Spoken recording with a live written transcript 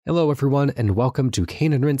Hello everyone, and welcome to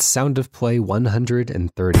Kane and Rince Sound of Play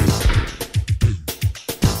 130.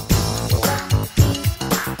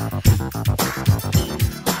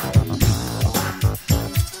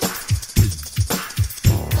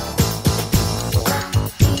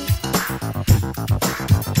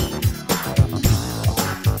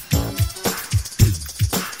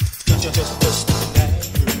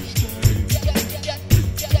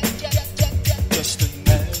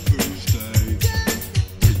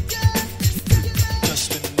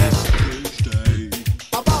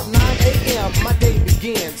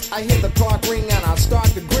 I hear the clock ring and I start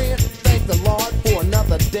to grin. Thank the Lord for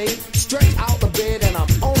another day. Stretch out the bed and I'm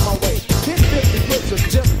on my way. Hit 50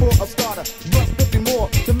 push-ups just for a starter. Bust 50 more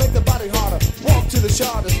to make the body harder. Walk to the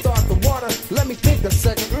shower to start the water. Let me think a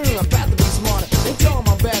second, I'm about to be smarter. Enjoy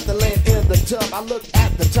my bath and laying in the tub. I look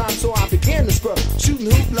at the time so I begin to scrub.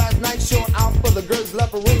 Shooting hoop last night, showing out for the girls.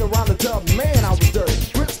 Left a ring around the tub, man I was dirty.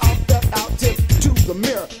 Rips off, stepped out, tipped to the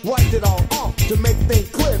mirror. Wiped it all off to make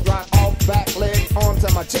things clear. Right off, back leg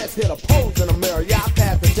onto my chest, hit a pose in the mirror, yeah, I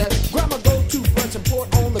passed the test. Grab my go-to brush and pour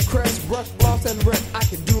on the crest. Brush, floss, and rest, I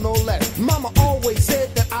can do no less. Mama always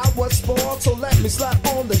said that I was spoiled, so let me slap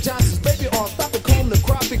on the Johnson's baby or stop to comb the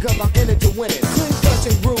crop because I'm in it to win it. Clean, fresh,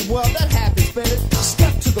 and groove, well, that happens, finished.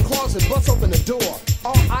 Step to the closet, bust open the door.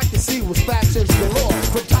 All I could see was fashions galore.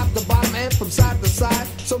 From top to bottom and from side to side,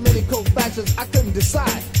 so many cool fashions I couldn't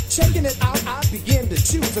decide. Checking it out, I began to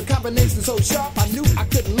choose a combination so sharp I knew I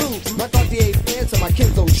couldn't lose. My 38 pants and my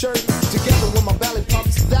Kenzo shirt, together with my belly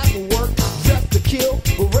pumps, that will work. Dressed to kill,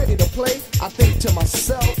 we're ready to play. I think to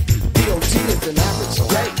myself, DOT is an average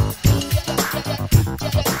day.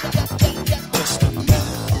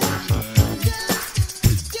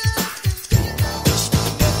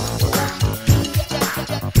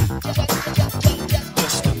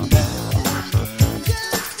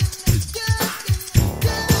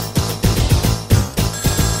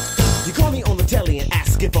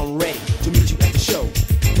 If I'm ready to meet you at the show,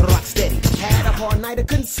 to rock steady. Had a hard night, I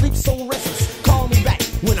couldn't sleep, so restless. Call me back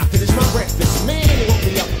when I finish my breakfast. Man, it woke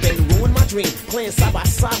me up and ruined my dream. Playing side by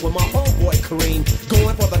side with my homeboy Kareem.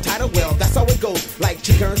 Going for the title, well, that's how it goes. Like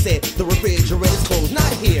Chicken said, the refrigerator's closed.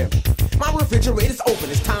 Not here. My refrigerator's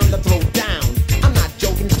open, it's time to throw down. I'm not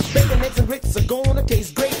joking. Bacon, eggs, and grits are gonna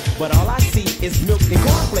taste great, but all I see is milk and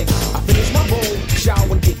cornflakes. I finish my bowl,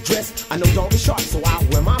 shower and get dressed. I know dog is sharp, so I'll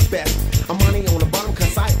wear my best. I'm money on the bottom,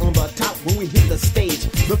 cause I on the top. When we hit the stage,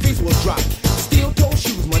 the feast will drop. Steel toe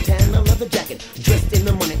shoes, Montana leather jacket. Dressed in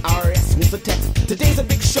the money, RS wants a text. Today's a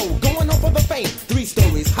big show, going on for the fame. 3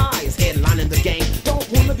 stories high is headlining the game. Don't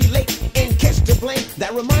wanna be late and catch the blame.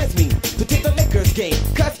 That reminds me to take the Lakers game.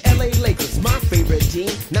 Cause LA Lakers, my favorite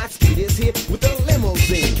team. Not Speed is here with the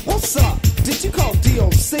limousine. What's up? Did you call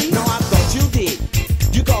DOC? No, I thought you did.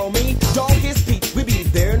 You call me, dog is Pete. We be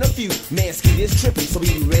there in a few. Man, Skeet is tripping, so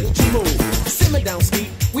be ready to move. Simmer down, Skeet,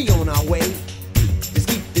 we on our way. Just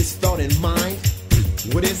keep this thought in mind.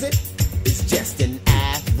 What is it? It's just an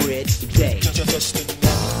average day. Just an average day.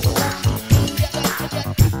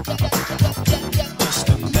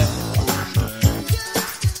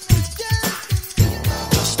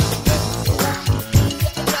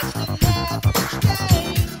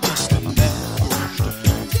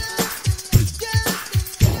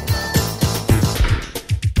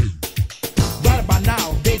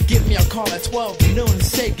 Call at 12 noon and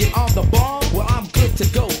say get on the ball. Well, I'm good to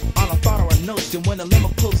go on a thought or a notion. When the limo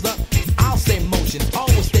pulls up, I'll stay in motion,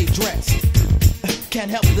 always stay dressed.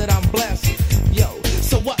 Can't help that I'm blessed. Yo,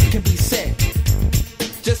 so what can be said?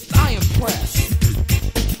 Just I impress.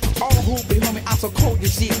 All who be homie, I'm so cold, you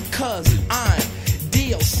see, cause I'm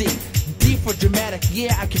DOC. D for dramatic,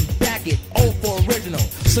 yeah, I can back it. O for original,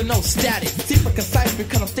 so no static. C for concise,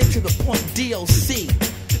 because I'm straight to the point, DOC.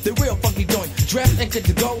 The real funky joint, dressed and good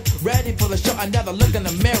to go. Ready for the show, I never look in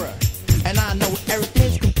the mirror. And I know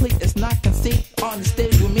everything's complete, it's not conceit. On the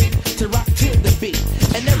stage with me, to rock to the beat.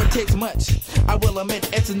 It never takes much, I will admit,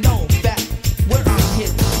 it's a known fact. Where I'm hit,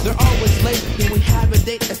 they're always late. When we have a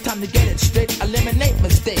date, it's time to get it straight. Eliminate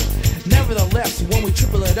mistake. Nevertheless, when we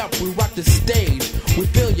triple it up, we rock the stage. We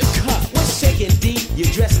fill your cup. We're shaking deep, you're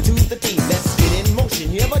dressed to the T. Let's get in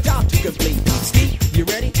motion, you have a job to complete. Steve, you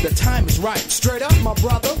ready? The time is right. Straight up, my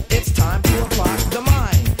brother, it's time to apply the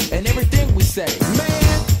mind. And everything we say.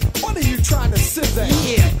 Man, what are you trying to say?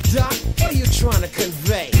 Yeah, Doc, what are you trying to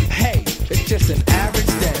convey? Hey, it's just an average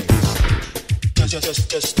day. Just an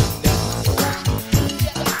average day.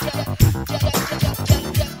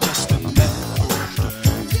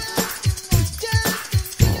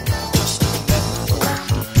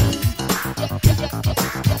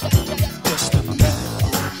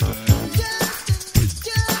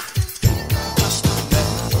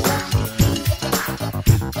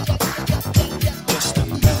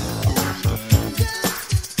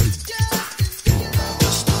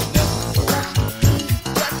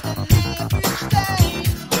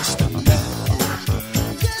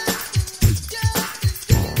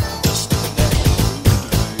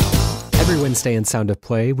 Wednesday in Sound of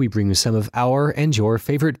Play, we bring you some of our and your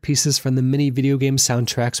favorite pieces from the many video game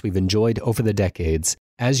soundtracks we've enjoyed over the decades.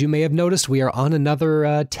 As you may have noticed, we are on another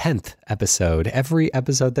 10th episode. Every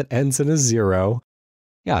episode that ends in a 0.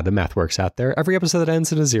 Yeah, the math works out there. Every episode that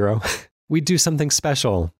ends in a 0. We do something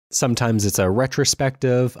special. Sometimes it's a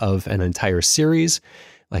retrospective of an entire series,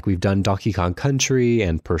 like we've done Donkey Kong Country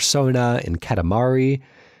and Persona and Katamari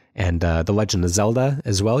and The Legend of Zelda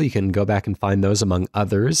as well. You can go back and find those among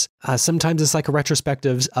others. Sometimes it's like a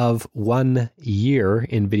retrospective of 1 year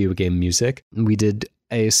in video game music. We did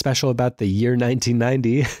a special about the year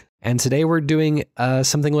 1990. And today we're doing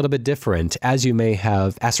something a little bit different. As you may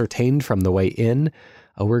have ascertained from the way in,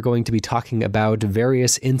 we're going to be talking about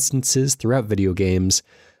various instances throughout video games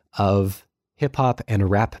of hip-hop and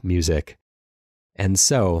rap music. And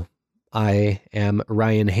so, I am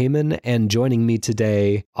Ryan Heyman, and joining me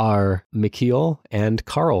today are Mikhail and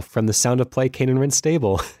Carl from the Sound of Play Cane and Rinse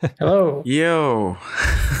stable. Hello. Yo.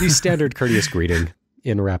 The standard courteous greeting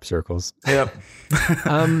in rap circles. Yep.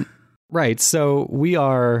 Right, so we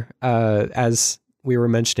are, as we were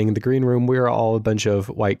mentioning in the green room, we're all a bunch of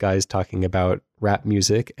white guys talking about rap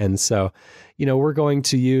music. And so, we're going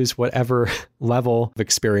to use whatever level of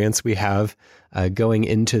experience we have going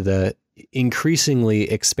into the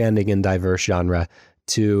increasingly expanding and diverse genre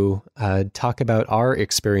to talk about our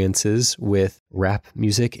experiences with rap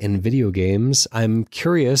music in video games. I'm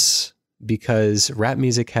curious because rap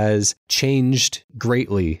music has changed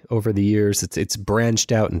greatly over the years. It's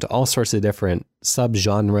branched out into all sorts of different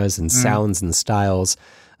subgenres and sounds and styles.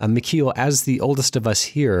 Mikhail, as the oldest of us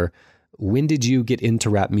here, when did you get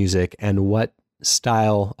into rap music, and what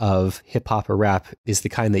style of hip hop or rap is the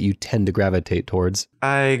kind that you tend to gravitate towards?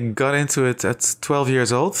 I got into it at 12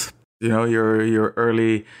 years old. Your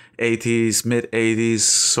early 80s, mid 80s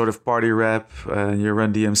sort of party rap, and you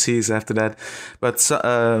run DMCs after that. But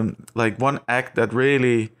like one act that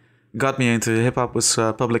really got me into hip hop was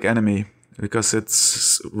Public Enemy, because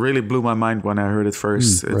it's really blew my mind when I heard it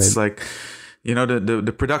first. It's right. like,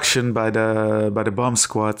 the production by the Bomb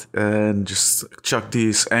Squad, and just Chuck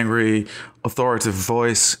D's angry, authoritative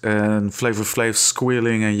voice, and Flavor Flav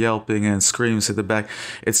squealing and yelping and screams at the back.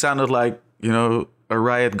 It sounded like, a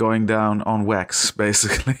riot going down on wax,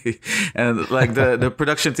 basically. And like the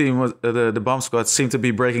production team was the Bomb Squad seemed to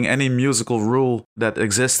be breaking any musical rule that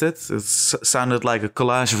existed. It sounded like a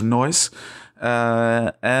collage of noise.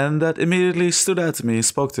 And that immediately stood out to me,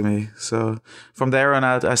 spoke to me. So from there on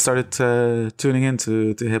out, I started tuning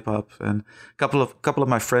into hip hop, and a couple of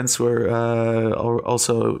my friends were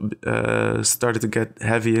also started to get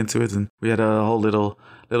heavy into it, and we had a whole little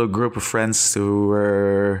group of friends who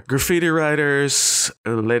were graffiti writers,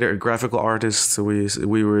 later graphical artists.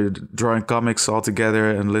 We were drawing comics all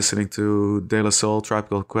together and listening to De La Soul, Tribe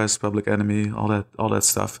Called Quest, Public Enemy, all that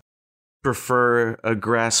stuff. Prefer a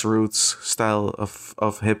grassroots style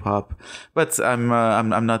of hip hop, but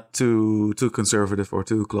I'm not too conservative or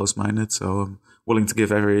too close minded, so I'm willing to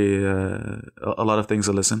give a lot of things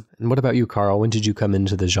a listen. And what about you, Carl? When did you come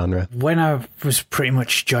into the genre? When I was pretty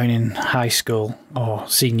much joining high school or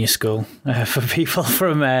senior school for people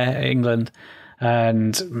from England,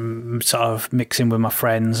 and sort of mixing with my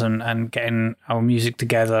friends and getting our music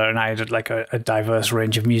together, and I had like a diverse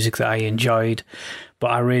range of music that I enjoyed. But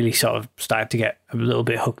I really sort of started to get a little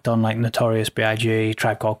bit hooked on like Notorious B.I.G.,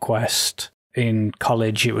 Tribe Called Quest. In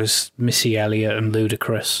college, it was Missy Elliott and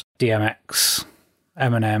Ludacris, DMX,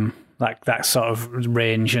 Eminem, like that sort of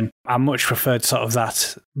range. And I much preferred sort of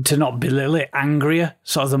that, to not belittle it, angrier,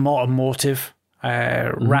 sort of the more emotive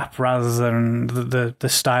rap, rather than the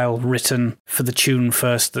style written for the tune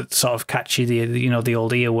first, that sort of catchy, the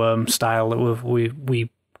old earworm style that we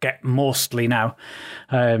get mostly now.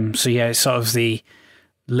 So yeah, it's sort of the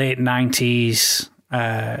late 90s,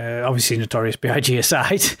 obviously Notorious B.I.G.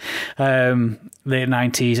 aside, late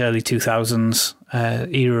 90s, early 2000s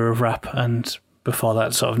era of rap, and before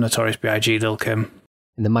that sort of Notorious B.I.G., Lil Kim.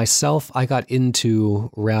 And then myself, I got into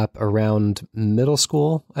rap around middle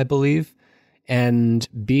school, I believe, and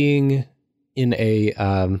being in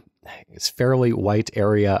a fairly white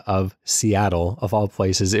area of Seattle, of all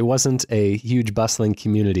places, it wasn't a huge bustling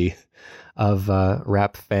community of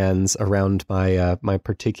rap fans around my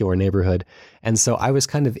particular neighborhood. And so I was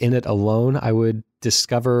kind of in it alone. I would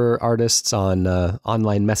discover artists on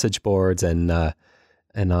online message boards and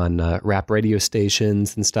on rap radio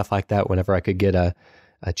stations and stuff like that whenever I could get a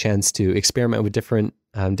chance to experiment with different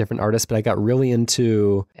artists. But I got really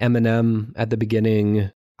into Eminem at the beginning.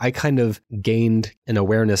 I kind of gained an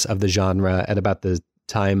awareness of the genre at about the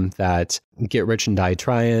time that Get Rich and Die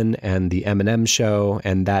Tryin' and the Eminem Show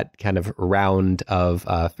and that kind of round of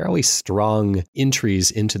fairly strong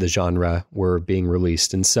entries into the genre were being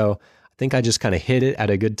released. And so I think I just kind of hit it at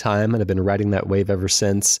a good time, and I've been riding that wave ever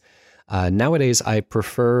since. Nowadays, I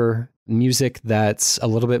prefer music that's a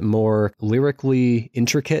little bit more lyrically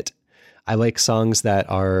intricate. I like songs that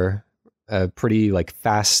are pretty like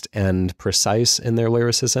fast and precise in their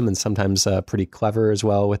lyricism, and sometimes pretty clever as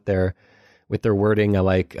well with their wording. I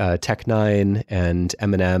like Tech Nine and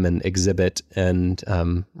Eminem and Exhibit and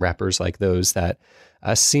rappers like those that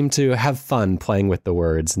seem to have fun playing with the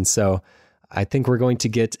words. And so I think we're going to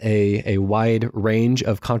get a wide range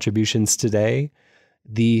of contributions today.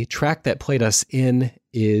 The track that played us in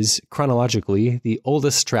is chronologically the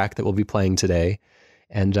oldest track that we'll be playing today.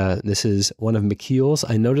 And this is one of McKeel's.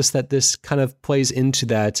 I noticed that this kind of plays into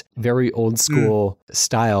that very old school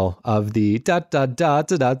style of the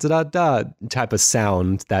da-da-da-da-da-da-da type of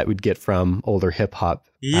sound that we'd get from older hip hop.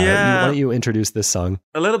 Yeah. Why don't you introduce this song?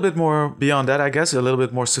 A little bit more beyond that, I guess. A little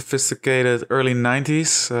bit more sophisticated early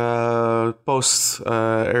 90s, post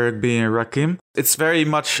Eric B. and Rakim. It's very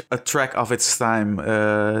much a track of its time.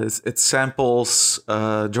 It samples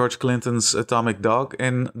George Clinton's Atomic Dog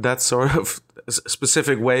in that sort of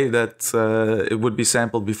specific way that it would be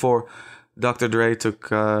sampled before Dr. Dre took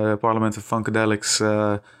Parliament of Funkadelic's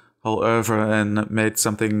whole oeuvre and made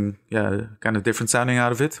something kind of different sounding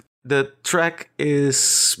out of it. The track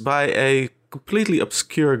is by a completely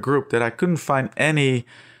obscure group that I couldn't find any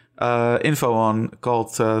info on,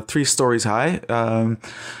 called 3 Stories High.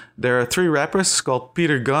 There are 3 rappers called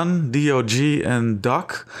Peter Gunn, D.O.G. and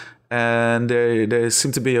Doc. And they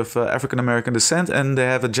seem to be of African-American descent, and they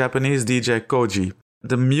have a Japanese DJ, Koji.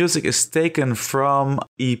 The music is taken from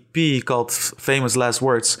EP called Famous Last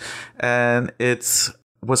Words, and it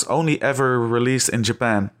was only ever released in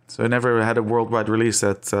Japan. So it never had a worldwide release,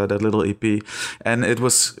 that little EP. And it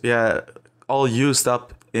was, all used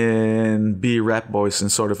up in B-Rap Boys in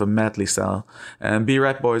sort of a medley style. And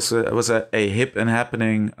B-Rap Boys was a hip and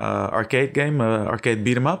happening arcade game, arcade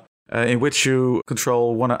beat 'em up. In which you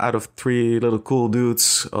control 1 out of 3 little cool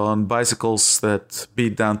dudes on bicycles that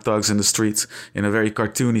beat down thugs in the streets in a very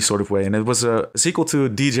cartoony sort of way. And it was a sequel to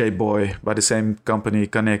DJ Boy by the same company,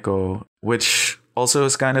 Kaneko, which also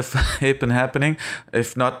is kind of hip and happening,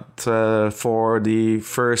 if not for the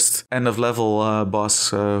first end-of-level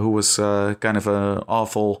boss, who was kind of an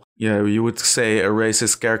awful, you would say a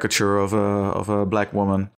racist caricature of a black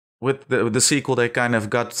woman. With the sequel, they kind of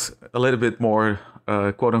got a little bit more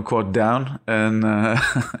quote unquote down and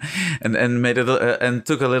made it and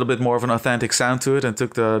took a little bit more of an authentic sound to it, and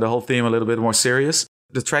took the whole theme a little bit more serious.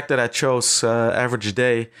 The track that I chose, Average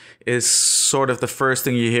Day, is sort of the first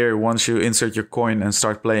thing you hear once you insert your coin and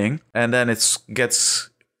start playing, and then it gets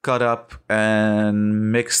cut up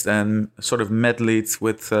and mixed and sort of medleyed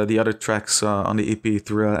with the other tracks on the EP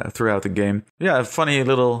throughout the game. Yeah, a funny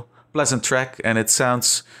little pleasant track, and it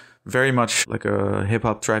sounds very much like a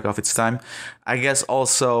hip-hop track of its time. I guess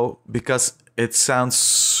also because it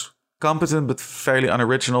sounds competent but fairly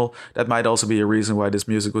unoriginal, that might also be a reason why this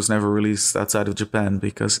music was never released outside of Japan,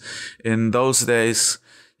 because in those days,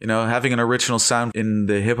 having an original sound in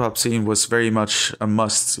the hip hop scene was very much a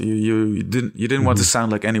must. You didn't want to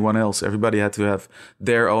sound like anyone else. Everybody had to have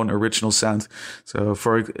their own original sound. So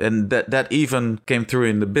that even came through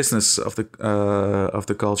in the business of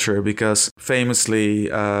the culture, because famously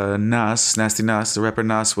Nasty Nas, the rapper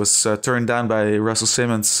Nas, was turned down by Russell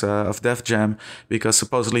Simmons of Def Jam because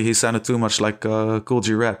supposedly he sounded too much like Cool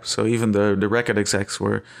G Rap. So even the record execs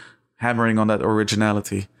were hammering on that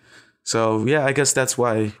originality. So yeah, I guess that's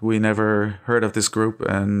why we never heard of this group,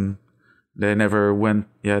 and they never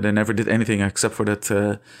did anything except for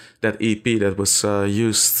that EP that was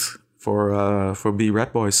used for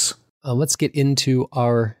B-Rap Boys. Let's get into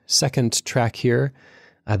our second track here.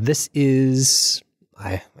 This is,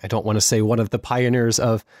 I don't want to say one of the pioneers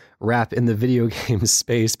of rap in the video game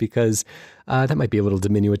space, because that might be a little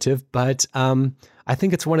diminutive, but I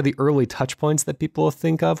think it's one of the early touch points that people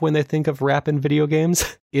think of when they think of rap in video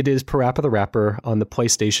games. It is Parappa the Rapper on the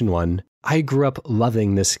PlayStation 1. I grew up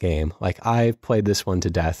loving this game. Like, I've played this one to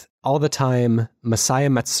death. All the time, Masaya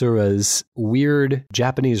Matsura's weird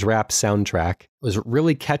Japanese rap soundtrack was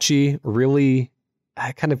really catchy, really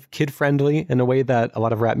kind of kid-friendly in a way that a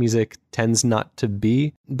lot of rap music tends not to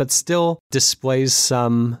be, but still displays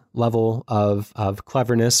some level of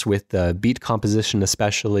cleverness with the beat composition,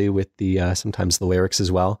 especially with the sometimes the lyrics as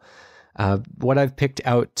well. What I've picked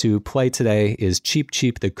out to play today is Cheep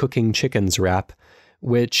Cheep the Cooking Chickens rap,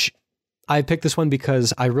 which I picked this one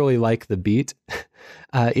because I really like the beat.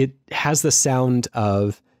 It has the sound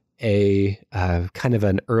of a kind of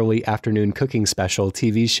an early afternoon cooking special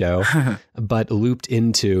TV show, but looped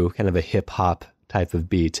into kind of a hip hop type of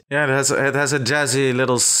beat. Yeah, it has a jazzy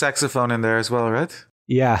little saxophone in there as well, right?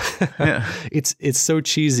 Yeah. Yeah. It's so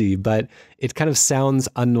cheesy, but it kind of sounds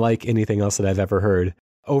unlike anything else that I've ever heard.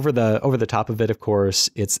 Over the top of it, of course,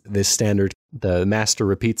 it's this standard, the master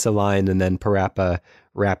repeats a line and then Parappa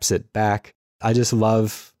raps it back. I just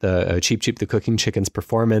love the Cheep Cheep the Cooking Chicken's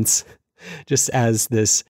performance, just as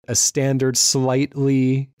a standard,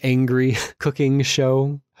 slightly angry cooking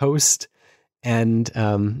show host. And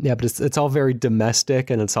but it's all very domestic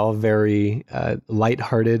and it's all very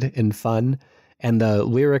lighthearted and fun. And the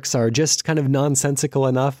lyrics are just kind of nonsensical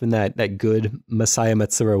enough in that good Messiah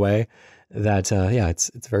Matsura way that,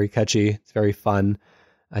 it's very catchy. It's very fun.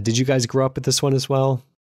 Did you guys grow up with this one as well?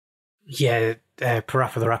 Yeah,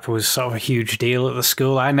 Parappa the Rapper was sort of a huge deal at the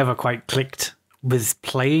school. I never quite clicked with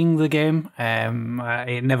playing the game.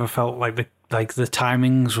 It never felt like the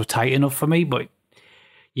timings were tight enough for me, but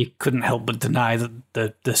you couldn't help but deny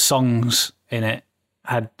that the songs in it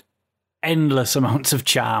had endless amounts of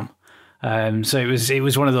charm. So it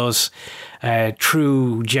was one of those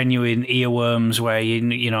true, genuine earworms where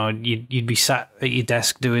you'd be sat at your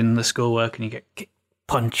desk doing the schoolwork and you get kick,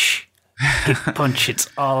 punch. It's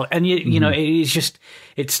all, and it's just,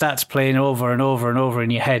 it starts playing over and over and over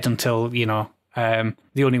in your head until the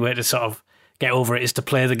only way to sort of get over it is to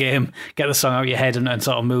play the game, get the song out of your head and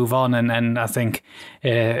sort of move on. And I think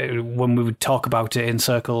when we would talk about it in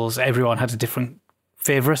circles, everyone had a different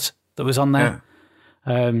favourite that was on there.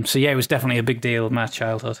 Yeah. It was definitely a big deal in my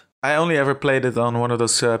childhood. I only ever played it on one of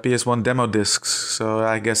those PS1 demo discs, so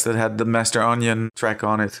I guess that had the Master Onion track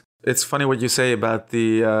on it. It's funny what you say about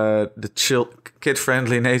the chill,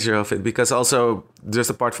 kid-friendly nature of it, because also,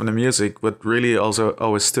 just apart from the music, what really also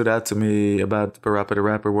always stood out to me about Parappa the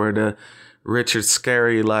Rapper were the Richard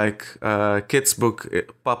Scarry kids book,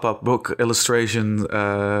 pop-up book illustration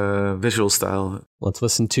visual style. Let's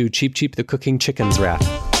listen to Cheep Cheep the Cooking Chicken's rap.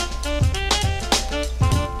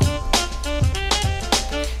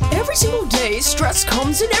 Every single day, stress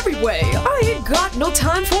comes in every way. I ain't got no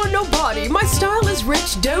time for nobody. My style is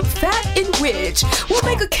rich, dope, fat, and rich. We'll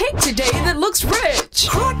make a cake today that looks rich.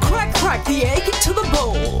 Crack, crack, crack the egg into the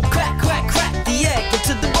bowl. Crack, crack, crack the egg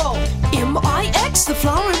into the bowl. M-I-X the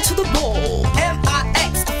flour into the bowl.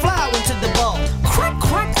 M-I-X the flour into the bowl. Crack,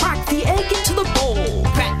 crack, crack the egg into the bowl.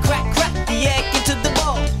 Crack, crack, crack the egg into the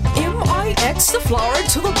bowl. M-I-X the flour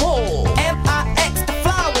into the bowl. M-I-X the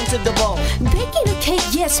flour into the bowl. Baking a cake,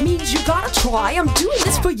 yes, means you gotta try. I'm doing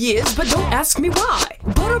this for years, but don't ask me why.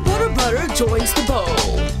 Butter, butter, butter joins the bowl.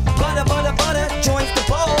 Butter, butter, butter joins the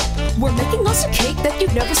bowl. We're making us a cake that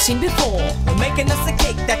you've never seen before. We're making us a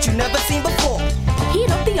cake that you've never seen before. Heat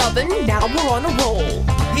up the oven, now we're on a roll.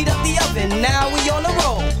 Heat up the oven, now we on a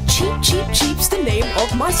roll. Cheep, cheep, cheep's the name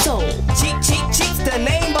of my soul. Cheep, cheep, cheep's the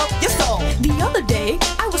name of your soul. The other day,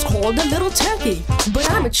 I was called a little turkey, but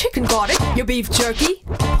I'm a chicken, got it, your beef jerky.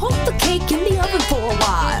 Put the cake in the oven for a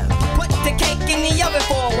while. Put the cake in the oven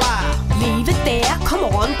for a while. Leave it there, come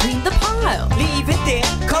on, clean the pile. Leave it there,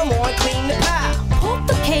 come on, clean the pile. Put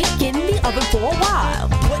the cake in the oven for a while.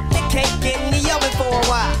 Put the cake in the oven for a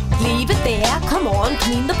while. Leave it there, come on,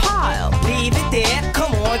 clean the pile. Leave it there,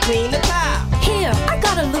 come on, clean the pile. Here, I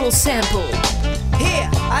got a little sample. Here,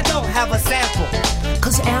 I don't have a sample.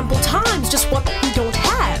 'Cause ample time's just what we don't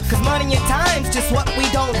have. 'Cause money and time's just what we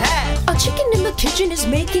don't have. A chicken in the kitchen is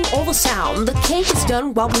making all the sound. The cake is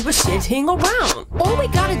done while we were sitting around. All we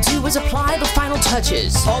gotta do is apply the final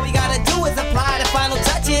touches. All we gotta do is apply the final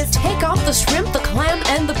touches. Take out the shrimp, the clam,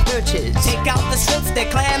 and the perches. Take out the shrimps, the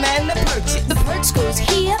clam, and the perches. The perch goes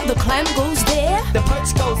here, the clam goes there. The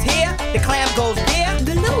perch goes here, the clam goes there.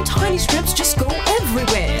 The little tiny shrimps just go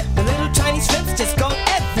everywhere. The little tiny shrimps just go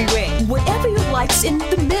everywhere. Whatever you like's in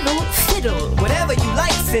the middle, fiddle. Whatever you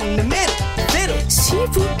like's in the middle, fiddle.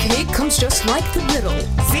 Seafood cake comes just like the riddle.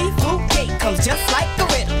 Seafood cake comes just like the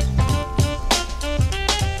riddle.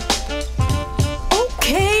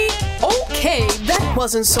 Okay, that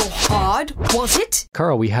wasn't so hard, was it?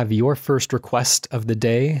 Carl, we have your first request of the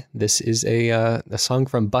day. This is a song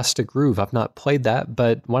from Bust a Groove. I've not played that,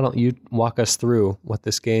 but why don't you walk us through what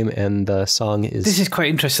this game and the song is? This is quite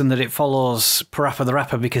interesting that it follows Parappa the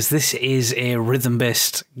Rapper, because this is a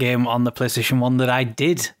rhythm-based game on the PlayStation 1 that I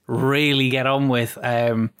did really get on with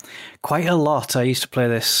quite a lot. I used to play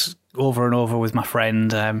this over and over with my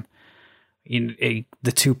friend.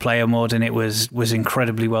 The two-player mode in it was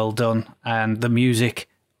incredibly well done, and the music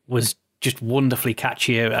was just wonderfully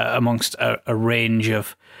catchy amongst a range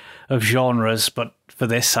of genres. But for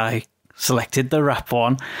this, I selected the rap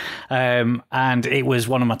one, and it was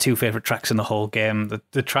one of my two favourite tracks in the whole game.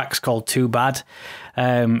 The track's called Too Bad.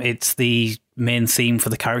 It's the main theme for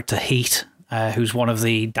the character Heat, who's one of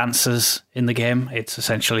the dancers in the game. It's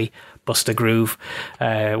essentially Buster Groove,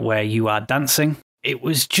 where you are dancing. It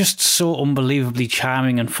was just so unbelievably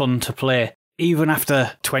charming and fun to play. Even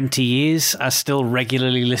after 20 years, I still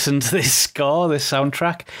regularly listen to this score, this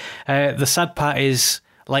soundtrack. The sad part is,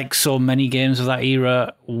 like so many games of that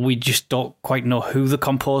era, we just don't quite know who the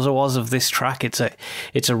composer was of this track. It's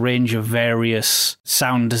a range of various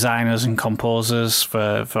sound designers and composers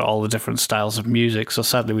for all the different styles of music. So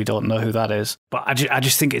sadly, we don't know who that is. But I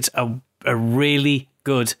just think it's a really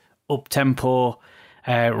good up-tempo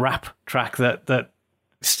rap track that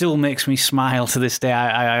still makes me smile to this day.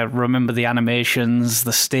 I remember the animations,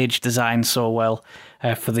 the stage design so well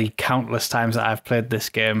for the countless times that I've played this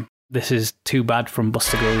game. This is Too Bad from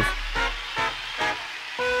Buster Groove.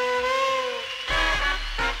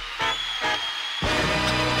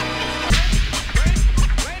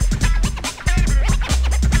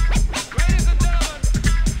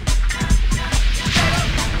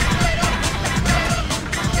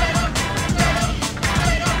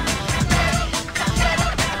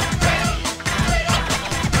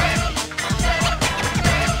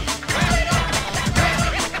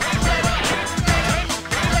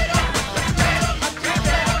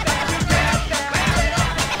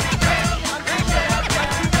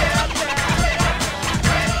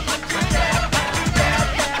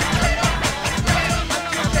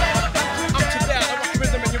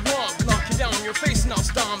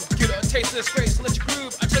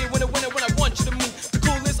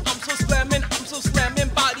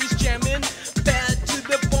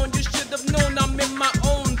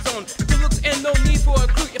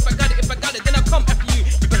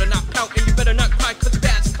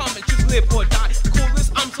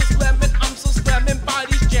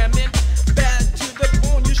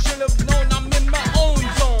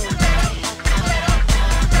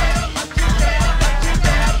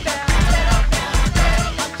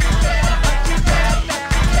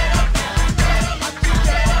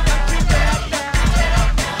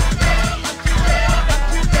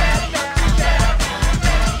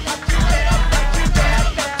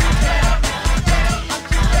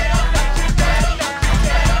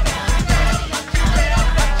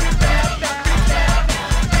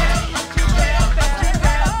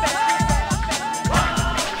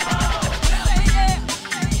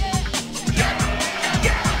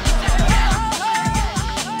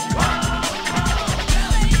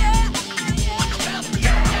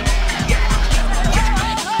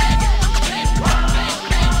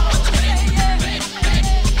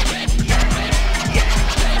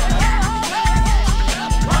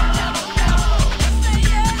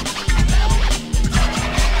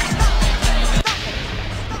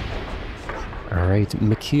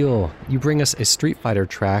 Mikeel, you bring us a Street Fighter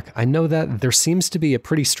track. I know that there seems to be a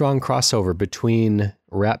pretty strong crossover between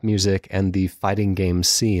rap music and the fighting game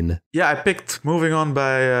scene. Yeah, I picked Moving On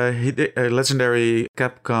by a legendary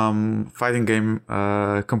Capcom fighting game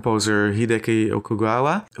composer Hideki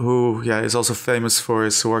Okugawa, who is also famous for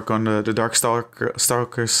his work on the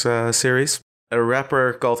Darkstalkers series. A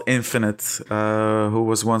rapper called Infinite, who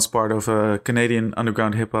was once part of a Canadian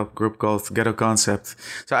underground hip-hop group called Ghetto Concept.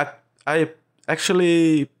 So I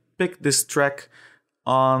actually picked this track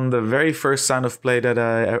on the very first Sound of Play that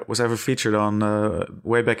I was ever featured on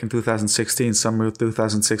way back in 2016, summer of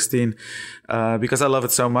 2016, because I love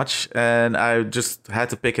it so much. And I just had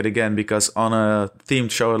to pick it again because on a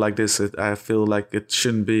themed show like this, I feel like it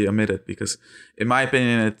shouldn't be omitted because, in my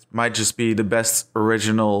opinion, it might just be the best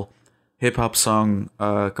original hip-hop song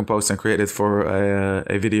composed and created for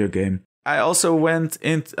a video game. I also I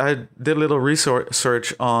did a little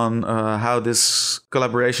research on how this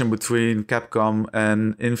collaboration between Capcom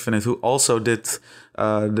and Infinite, who also did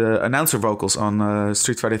the announcer vocals on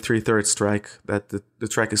Street Fighter 3 Third Strike, that the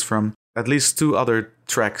track is from, at least two other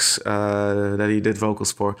tracks that he did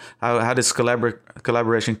vocals for, how this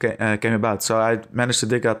collaboration came about. So I managed to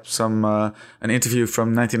dig up an interview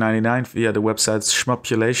from 1999 via the website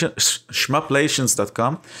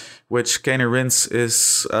shmuplations.com, which Kaner Rins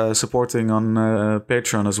is supporting on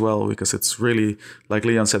Patreon as well, because it's really, like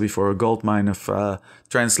Leon said before, a goldmine of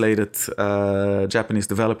translated Japanese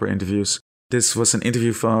developer interviews. This was an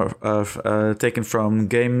interview taken from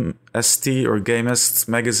Game ST or Gamest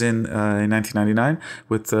magazine in 1999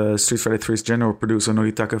 with Street Fighter 3's general producer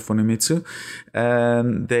Noritaka Funamitsu.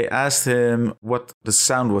 And they asked him what the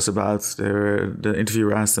sound was about. The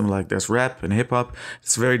interviewer asked him, like, there's rap and hip-hop.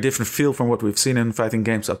 It's a very different feel from what we've seen in fighting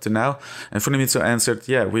games up to now. And Funamitsu answered,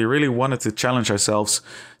 yeah, we really wanted to challenge ourselves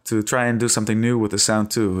to try and do something new with the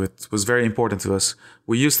sound too. It was very important to us.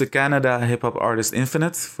 We used the Canada hip-hop artist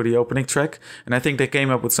Infinite for the opening track, and I think they came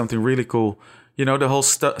up with something really cool. You know, the whole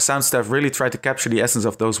sound staff really tried to capture the essence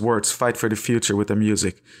of those words, fight for the future, with their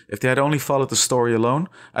music. If they had only followed the story alone,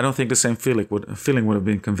 I don't think the same feeling would have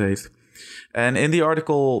been conveyed. And in the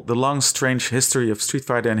article, The Long Strange History of Street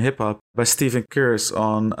Fighter and Hip-Hop by Stephen Kears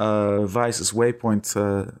on Vice's Waypoint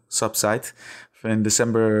subsite in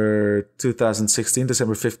December 2016,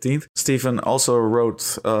 December 15th, Stephen also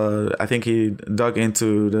wrote, I think he dug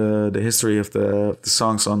into the history of the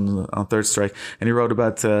songs on Third Strike, and he wrote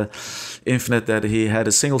about Infinite that he had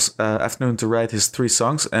a single afternoon to write his 3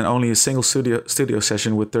 songs and only a single studio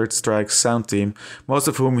session with Third Strike's sound team, most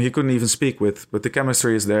of whom he couldn't even speak with, but the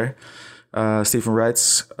chemistry is there. Stephen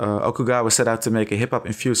writes, Okugawa set out to make a hip-hop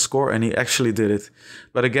infused score, and he actually did it.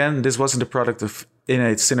 But again, this wasn't a product of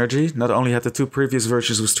innate synergy. Not only had the 2 previous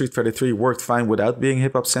versions of Street Fighter 3 worked fine without being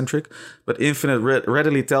hip-hop centric, but Infinite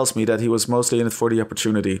readily tells me that he was mostly in it for the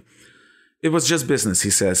opportunity. It was just business, he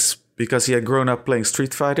says. Because he had grown up playing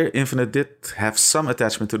Street Fighter, Infinite did have some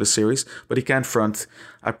attachment to the series, but he can't front.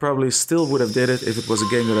 I probably still would have did it if it was a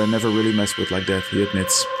game that I never really messed with like that, he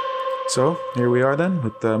admits. So, here we are then,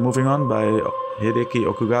 with Moving On by Hideki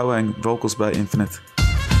Okugawa and vocals by Infinite.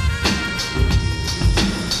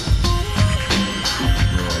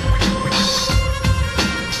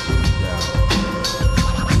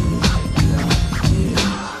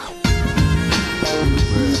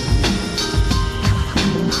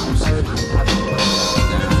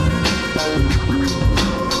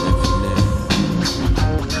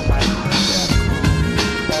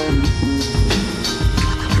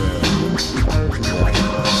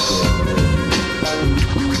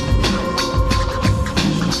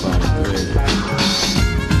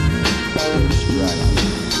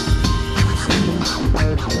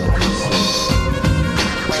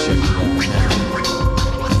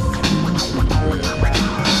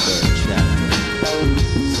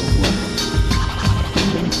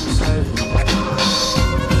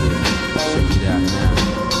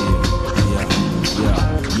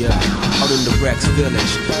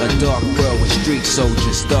 Village, a dark world with street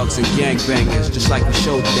soldiers, thugs and gangbangers. Just like we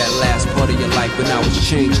showed you that last part of your life, but now it's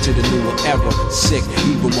changed to the newer era. Sick,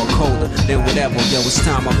 even more colder than whatever. Yo, it's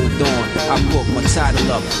time I moved on. I put my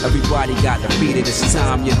title up. Everybody got defeated. It's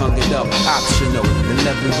time you hung it up. Optional. The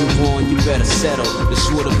level you on, you better settle. This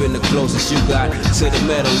would have been the closest you got to the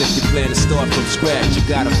medal. If you plan to start from scratch, you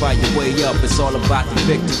gotta fight your way up. It's all about the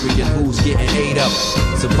victory and who's getting ate up.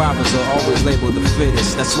 Survivors are always labeled the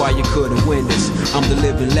fittest. That's why you couldn't win this. I'm the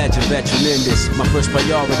living legend, veteran in this. My first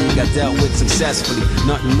priority got dealt with successfully.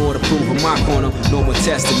 Nothing more to prove in my corner, no more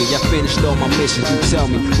testing me. I finished all my missions, you tell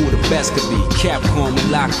me who the best could be. Capcom and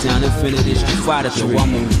Lockdown, Infinite Street Fighter 3. Yo, I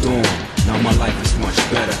moved on, now my life is much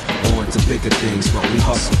better. On to bigger things, but we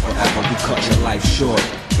hustle forever. We cut your life short,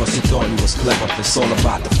 plus you thought you was clever. It's all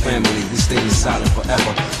about the family, we stay silent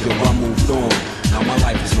forever. Yo, I moved on, now my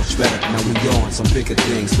life is much better. Now we on some bigger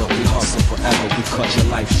things, but we hustle forever. We cut your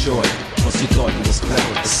life short, plus you thought you was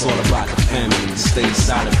clever. It's all about the family, we stay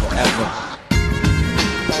silent forever.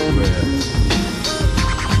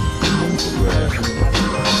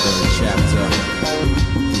 Third chapter,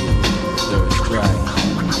 third strike,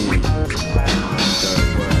 third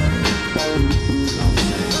world. You know what I'm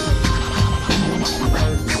saying?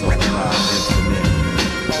 It's all about Infinite.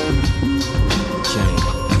 Change,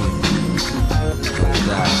 no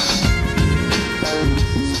doubt.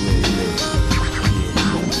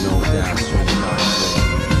 No doubt, straight up.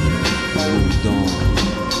 We moved on.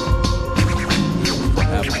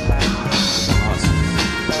 Forever.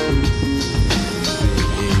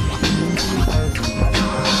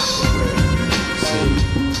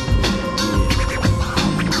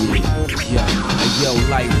 Yo,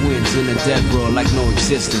 light winds in a dead world like no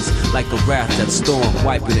existence. Like a raft that storm,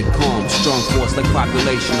 wiping it calm. Strong force like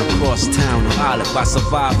population across town or island. I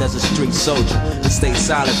survived as a street soldier and stayed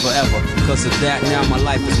silent forever. Because of that, now my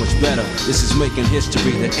life is much better. This is making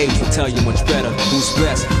history, the age will tell you much better. Who's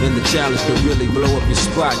best? And the challenge could really blow up your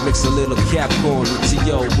spot. Mix a little Capcom with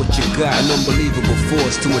T.O. What you got? An unbelievable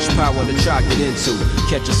force, too much power to try to get into.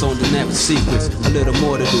 Catch us on the net with secrets, a little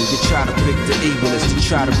more to do. You try to pick the evilness to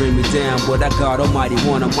try to bring me down, but I got Almighty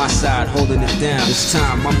One on my side, holding it down. It's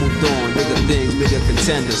time I moved on, bigger things, bigger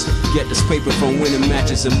contenders. Get this paper from winning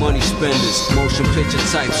matches and money spenders. Motion picture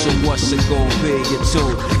type, so what's it gonna be? You're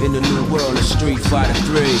tuned in the new world of Street Fighter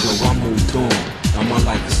 3. So I moved on, now my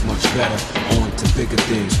life is much better. On to bigger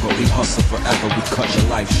things, but we hustle forever. We cut your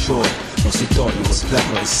life short, plus you thought you was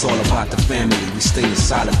clever. It's all about the family, we stay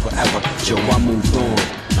silent forever. Yo, I moved on,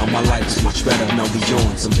 Now my life's much better, now we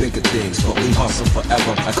on some bigger things. But we hustle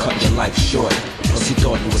forever, I cut your life short. Cause he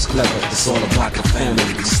thought he was clever, it's all about the family.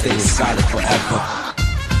 We stay inside it forever.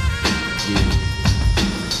 Yeah,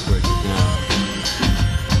 break it down.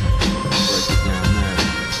 Break it down now.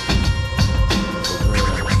 For real.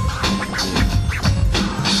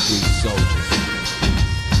 Yeah. Street soldiers.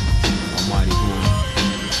 Almighty one.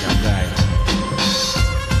 Y'all got it.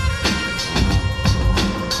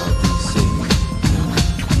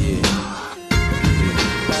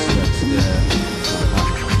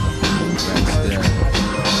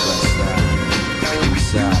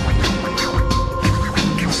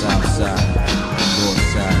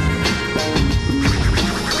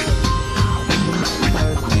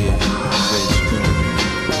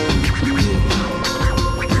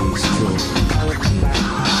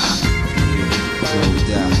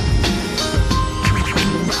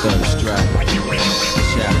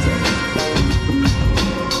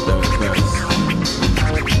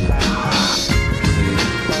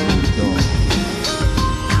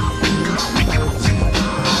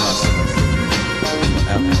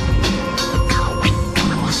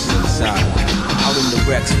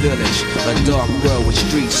 Village, a dark world with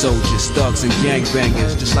street soldiers, thugs and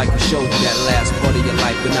gangbangers. Just like we showed you that last part of your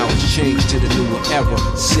life, but now it's changed to the newer era.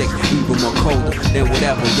 Sick, even more colder than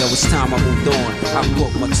whatever. Yo, it's time I moved on. I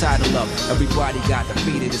put my title up. Everybody got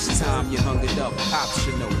defeated. It's time you hung it up.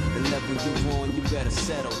 Optional. The level you on, you better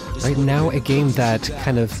settle. Right now, a game that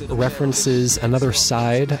kind of references another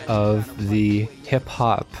side of the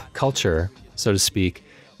hip-hop culture, so to speak.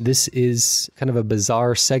 This is kind of a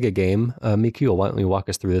bizarre Sega game. Mikul, why don't you walk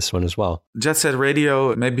us through this one as well? Jet Set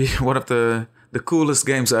Radio, maybe one of the coolest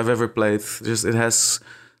games I've ever played. Just it has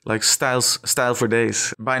like style for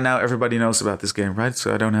days. By now, everybody knows about this game, right?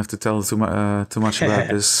 So I don't have to tell too much about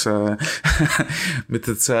this. But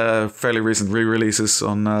it's fairly recent re-releases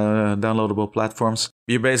on downloadable platforms.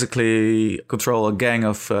 You basically control a gang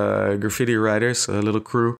of graffiti writers, a little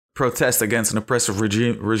crew. Protest against an oppressive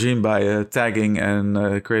regime by tagging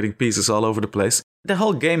and creating pieces all over the place. The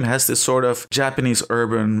whole game has this sort of Japanese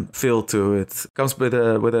urban feel to it. Comes with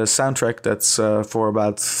a soundtrack that's for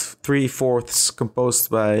about 3/4 composed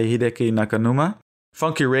by Hideki Nakanuma.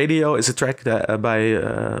 Funky Radio is a track that by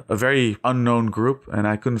a very unknown group, and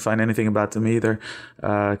I couldn't find anything about them either,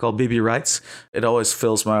 called BB Rights. It always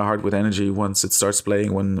fills my heart with energy once it starts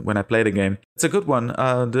playing when I play the game. It's a good one.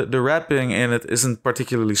 The rapping in it isn't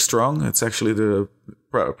particularly strong. It's actually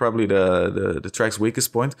probably the track's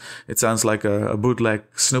weakest point. It sounds like a bootleg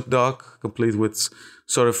Snoop Dogg, complete with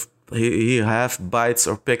sort of he half bites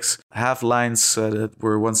or picks half lines that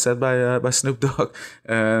were once said by Snoop Dogg,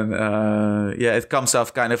 and it comes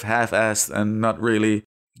off kind of half-assed and not really.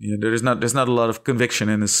 There's not a lot of conviction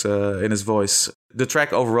in his voice. The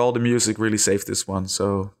track overall, the music really saved this one.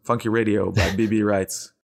 So Funky Radio by BB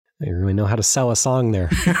Rights. You really know how to sell a song there.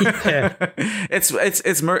 Yeah.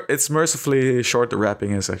 It's mercifully short. The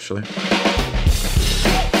rapping is actually.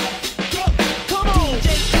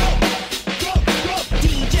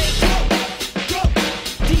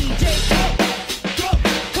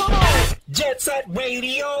 Jet Set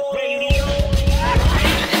Radio.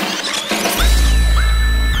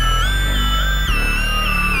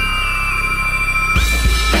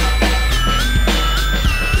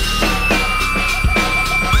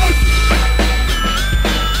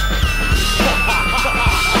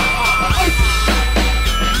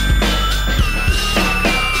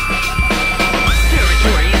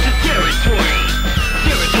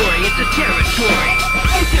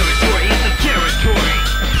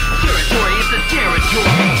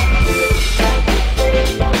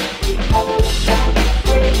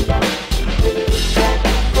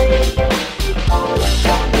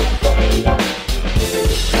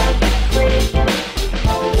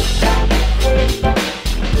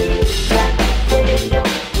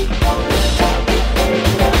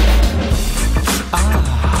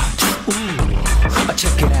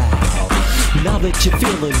 You're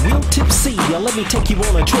feeling real tipsy. Let me take you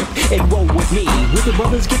on a trip and roll with me. With the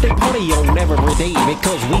brothers get their party on every day,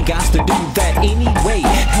 because we got to do that anyway.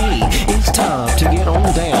 Hey, it's time to get on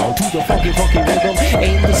down to the funky rhythm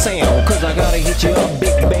and the sound, cause I gotta hit you up,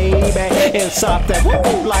 big baby, and stop that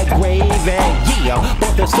woo like gravy. Yeah,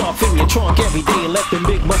 put the stuff in your trunk every day. Let them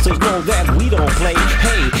big busters know that we don't play.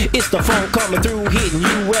 Hey, it's the funk coming through, hitting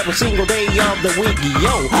you every single day of the week.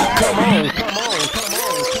 Yo, come on, come on, come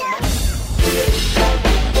on.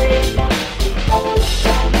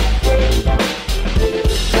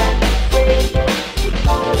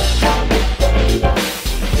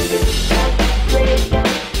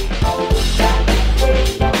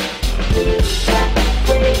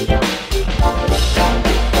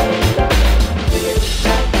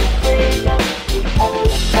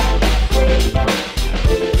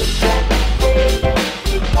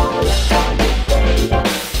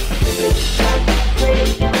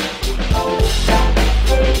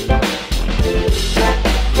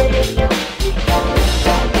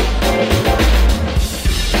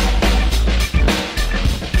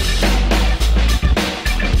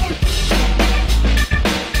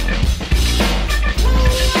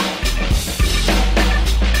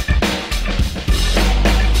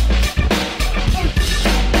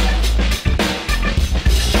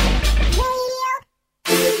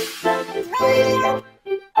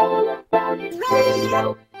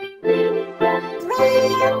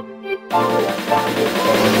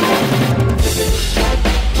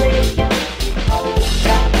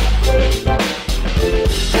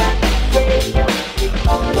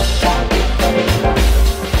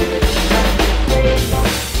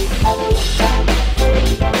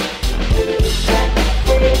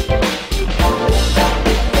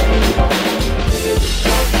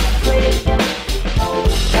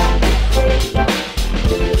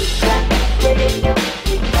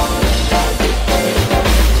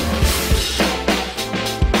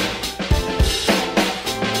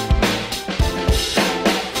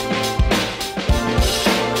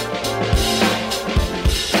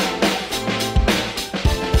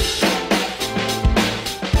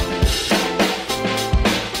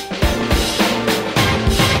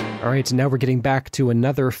 All right, now we're getting back to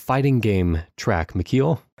another fighting game track.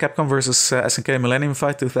 Mikhail? Capcom vs. SNK Millennium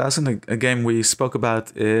Fight 2000, a game we spoke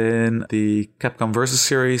about in the Capcom vs.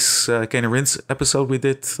 series Kane and Rin's episode we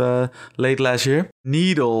did late last year.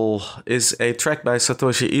 Needle is a track by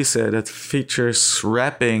Satoshi Ise that features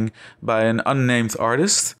rapping by an unnamed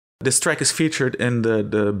artist. This track is featured in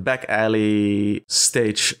the back alley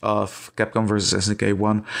stage of Capcom vs. SNK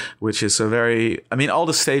 1, which is all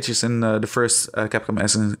the stages in the first Capcom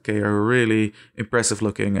SNK are really impressive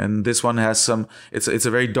looking. And this one has it's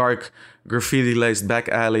a very dark graffiti-laced back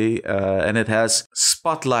alley, and it has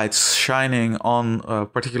spotlights shining on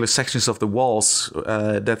particular sections of the walls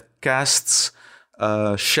that casts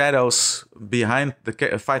shadows behind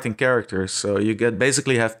the fighting characters. So you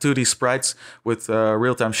basically have 2D sprites with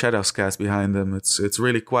real-time shadows cast behind them. It's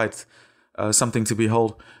really quite something to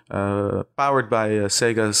behold. Powered by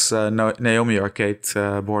Sega's Naomi arcade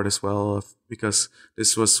board as well, because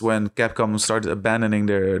this was when Capcom started abandoning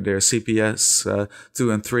their CPS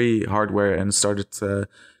 2 and 3 hardware and started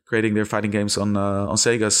creating their fighting games on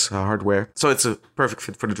Sega's hardware. So it's a perfect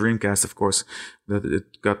fit for the Dreamcast, of course, that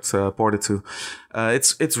it got ported to.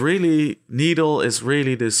 It's really, Needle is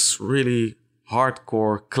really this really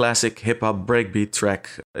hardcore classic hip-hop breakbeat track.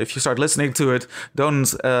 If you start listening to it, don't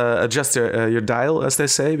adjust your dial, as they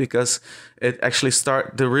say, because it actually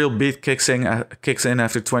the real beat kicks in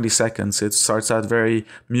after 20 seconds. It starts out very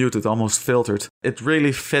muted, almost filtered. It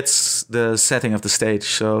really fits the setting of the stage.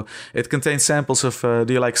 So it contains samples of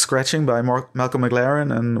Do You Like Scratching by Malcolm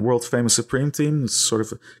McLaren and world famous Supreme Team. It's sort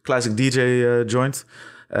of a classic DJ joint.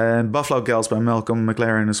 And Buffalo Gals by Malcolm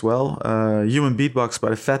McLaren as well. Human Beatbox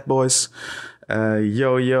by the Fat Boys.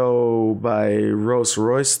 Yo Yo by Rolls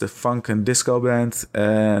Royce, the funk and disco band,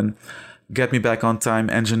 and Get Me Back on Time,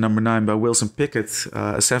 Engine Number 9 by Wilson Pickett,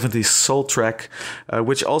 a 70s soul track,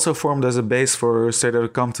 which also formed as a base for Straight Outta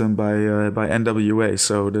Compton by NWA.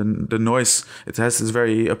 So the noise, it has this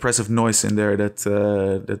very oppressive noise in there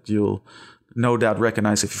that you'll no doubt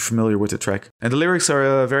recognize if you're familiar with the track. And the lyrics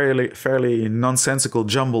are a fairly nonsensical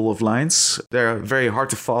jumble of lines. They're very hard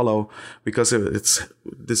to follow because it's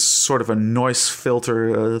this sort of a noise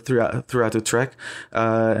filter throughout the track.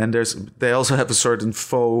 And they also have a certain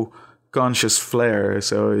faux conscious flair.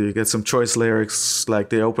 So you get some choice lyrics like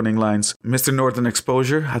the opening lines. Mr. Northern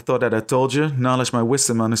Exposure, I thought that I told you. Knowledge my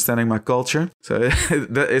wisdom, understanding my culture. So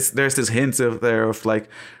there's this hint of like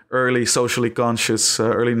early socially conscious,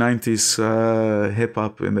 early 90s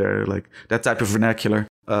hip-hop in there, like that type of vernacular.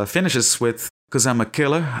 Finishes with, 'cause I'm a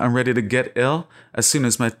killer, I'm ready to get ill. As soon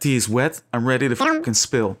as my tea is wet, I'm ready to fucking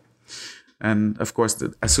spill. And of course,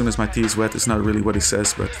 as soon as my tea is wet, it's not really what he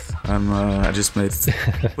says, but I just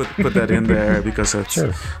put that in there because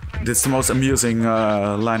it's the most amusing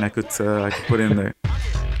line I could put in there.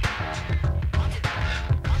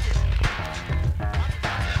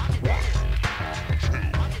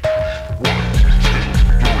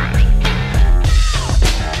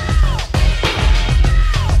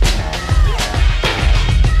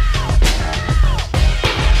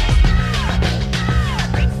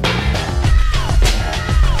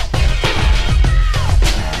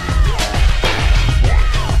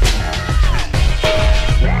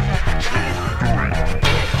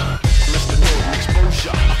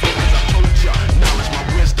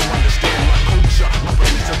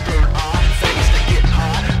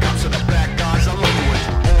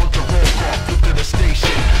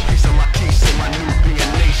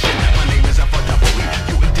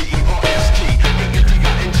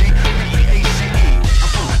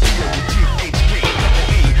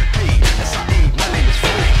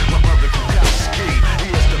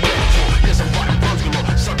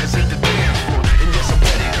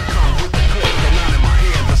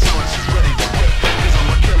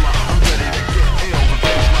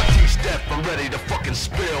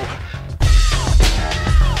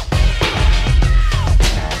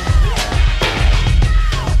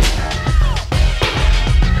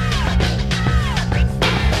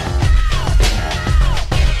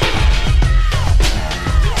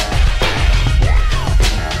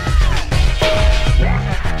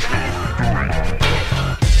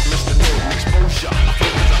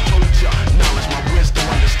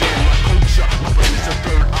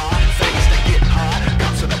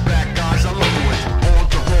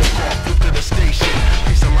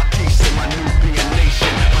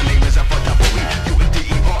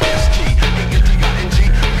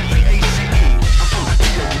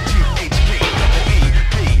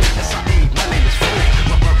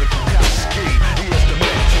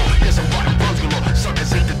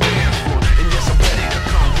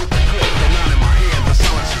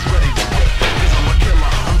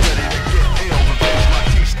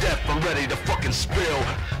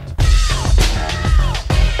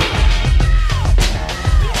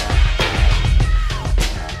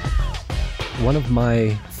 One of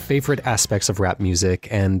my favorite aspects of rap music,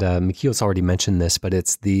 and Mikio's already mentioned this, but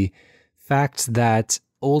it's the fact that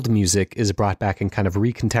old music is brought back and kind of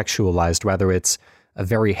recontextualized, whether it's a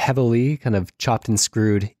very heavily kind of chopped and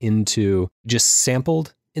screwed into just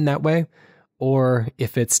sampled in that way, or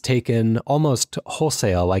if it's taken almost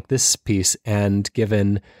wholesale like this piece and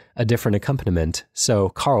given a different accompaniment. So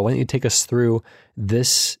Carl, why don't you take us through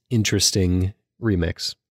this interesting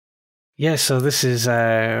remix? Yeah, so this is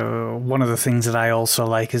one of the things that I also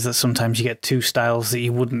like, is that sometimes you get two styles that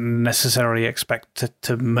you wouldn't necessarily expect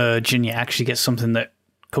to merge, and you actually get something that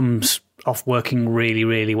comes off working really,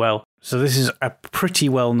 really well. So this is a pretty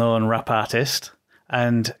well-known rap artist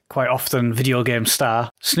and quite often video game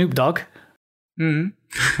star, Snoop Dogg,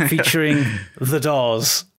 featuring The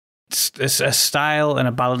Doors. It's a style and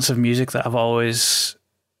a balance of music that I've always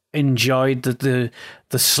enjoyed, the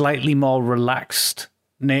slightly more relaxed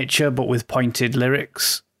nature, but with pointed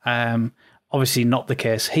lyrics. Obviously not the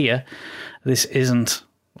case here. This isn't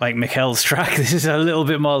like Mikkel's track. This is a little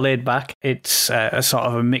bit more laid back. It's a sort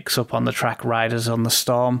of a mix-up on the track Riders on the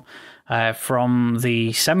Storm, from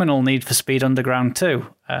the seminal Need for Speed Underground 2,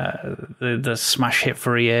 the smash hit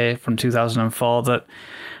for EA from 2004 that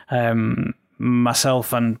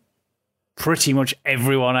myself and pretty much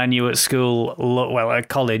everyone I knew at school, at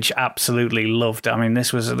college, absolutely loved. I mean,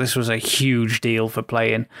 this was a huge deal for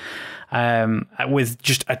playing, with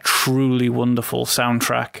just a truly wonderful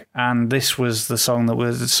soundtrack. And this was the song that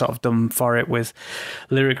was sort of done for it, with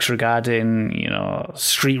lyrics regarding,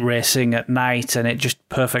 street racing at night, and it just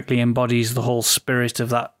perfectly embodies the whole spirit of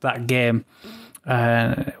that game.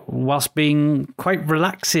 Whilst being quite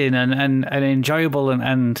relaxing and enjoyable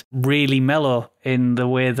and really mellow in the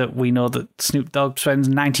way that we know that Snoop Dogg spends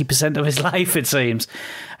 90% of his life, it seems.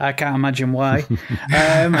 I can't imagine why.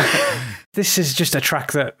 This is just a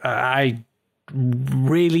track that I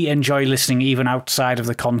really enjoy listening, even outside of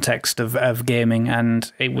the context of gaming,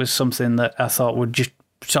 and it was something that I thought would just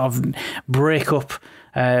sort of break up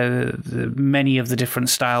many of the different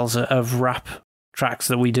styles of rap tracks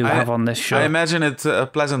that we do have on this show. I imagine it a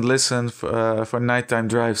pleasant listen for nighttime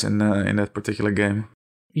drives in that particular game.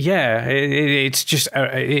 Yeah, it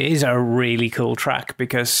is a really cool track,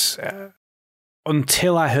 because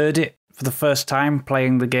until I heard it for the first time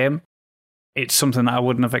playing the game, it's something that I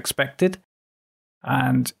wouldn't have expected.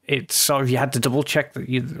 And it's sort of, you had to double check that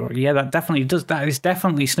that is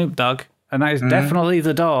definitely Snoop Dogg, and that is definitely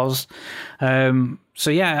The Doors. So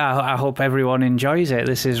yeah, I hope everyone enjoys it.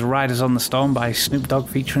 This is Riders on the Storm by Snoop Dogg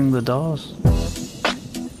featuring The Doors.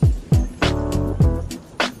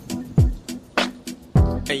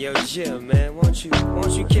 Hey yo, Jim, man, won't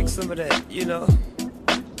you kick some of that? You know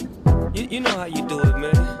how you do it,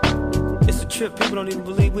 man. It's a trip. People don't even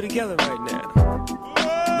believe we're together right now.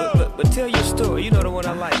 But tell your story. You know the one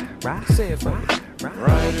I like. Right. Say it for me.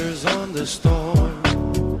 Riders on the storm.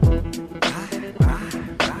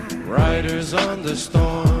 Riders on the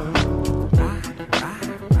storm.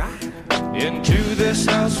 Into this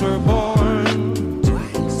house we're born.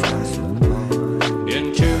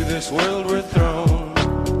 Into this world we're thrown.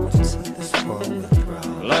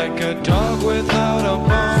 Like a dog without a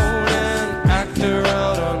bone, an actor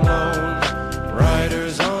out alone.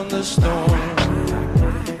 Riders on the storm.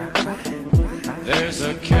 There's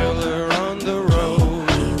a killer on the road.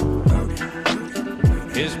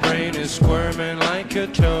 His brain is squirming like a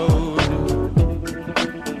toad.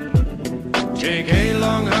 Take a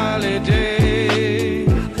long holiday.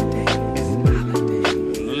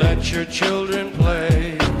 Let your children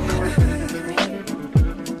play.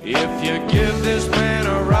 If you give this man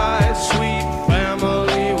a ride, sweet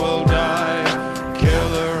family will die.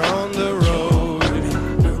 Killer on the road.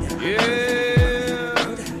 Yeah.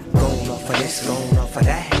 Going off of this, going off of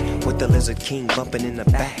that. With the Lizard King bumping in the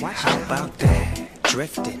back. How about that?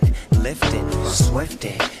 Drifting, lifting,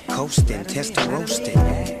 swifting, coasting, testing, roasting.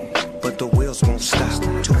 But the wheels won't stop.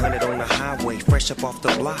 200 on the highway, fresh up off the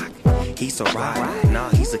block. He's a rider, nah,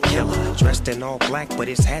 he's a killer. Dressed in all black, but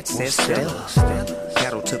his hat says Stella.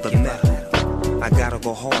 Pedal to the metal. I gotta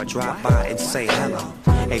go hard, drive by and say hello.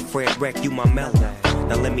 Hey, Fred Wreck, you my mellow.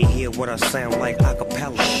 Now let me hear what I sound like a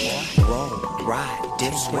cappella. Roll, ride,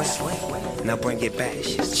 dip, sweat. Now bring it back,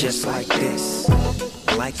 just like this.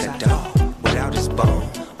 Like a dog without his bone.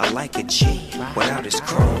 I like a G without his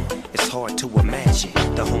chrome. It's hard to imagine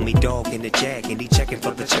the homie dog in the jag, and he checking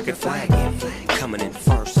for the checkered flag. Coming in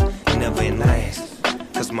first, never in last.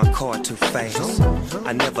 Cause my car too fast.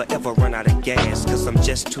 I never ever run out of gas. Cause I'm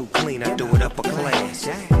just too clean, I do it upper class.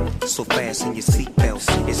 So fast in your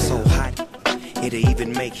seatbelts, it's so hot, it'll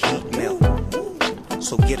even make heat melt.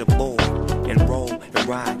 So get aboard and roll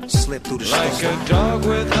ride, slip through the Like storm. a dog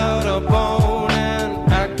without a bone,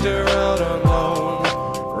 an actor out alone,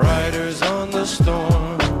 riders on the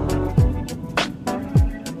storm.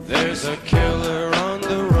 There's a killer on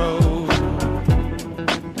the road,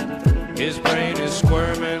 his brain is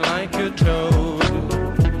squirming like a toad.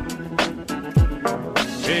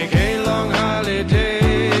 Take a long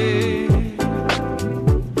holiday,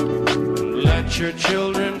 let your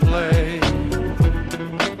children play.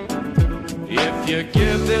 If you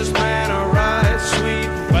give this man a ride, sweet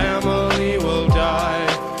family will die.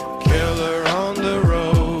 Killer on the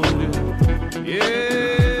road, yeah.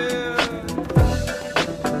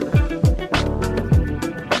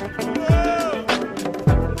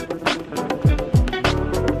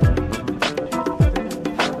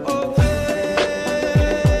 Oh,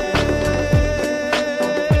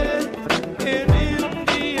 in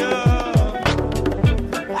India.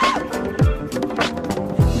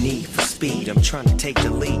 Need for speed, I'm trying to take the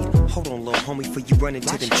lead. Hold on, little homie, before you run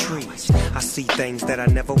into them trees. I see things that I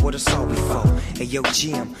never would've saw before. Hey, yo,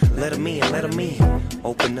 Jim, let 'em in, let 'em in.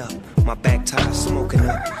 Open up, my back tire smoking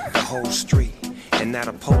up the whole street. And now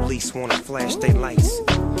the police wanna flash their lights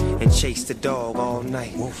and chase the dog all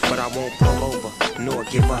night. But I won't pull over, nor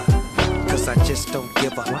give up, cause I just don't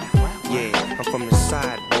give up. Yeah, I'm from the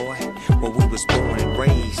side, boy, where we was born and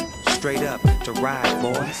raised. Straight up to ride,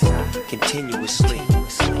 boys, continuously.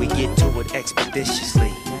 We get to it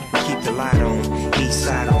expeditiously. We keep the light on, east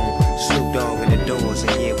side on, Snoop Dogg in the doors,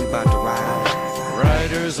 and yeah, we about to ride.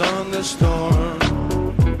 Riders on the storm,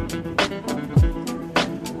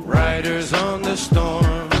 riders on the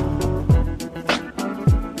storm.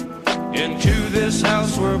 Into this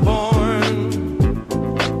house we're born,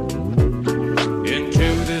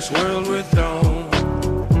 into this world we're thrown.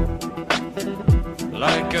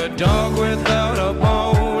 Like a dog without a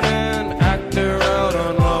bone, an actor out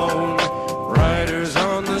on loan. Riders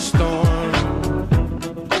on the storm.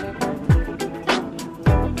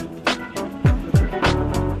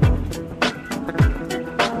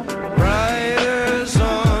 Riders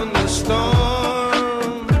on the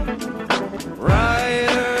storm.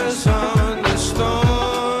 Riders on the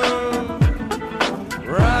storm.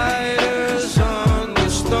 Riders on the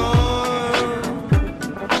storm.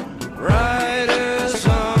 Riders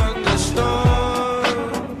on the storm.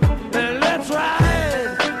 And let's ride.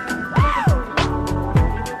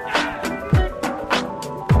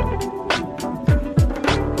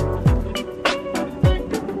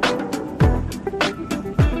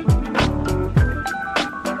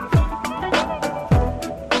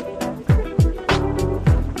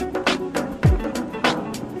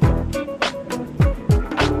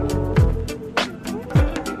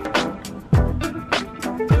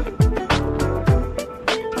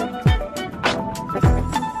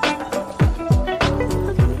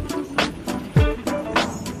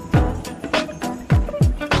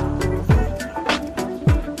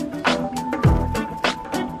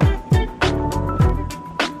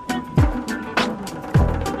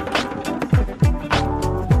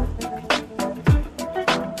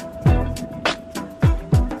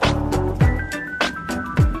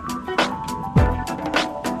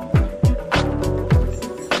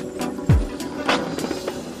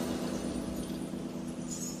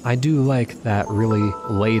 I do like that really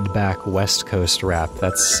laid-back West Coast rap.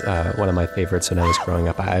 That's one of my favorites when I was growing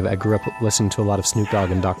up. I grew up listening to a lot of Snoop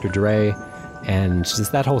Dogg and Dr. Dre, and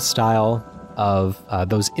just that whole style of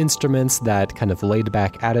those instruments, that kind of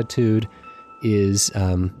laid-back attitude is,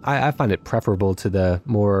 I find it preferable to the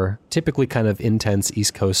more typically kind of intense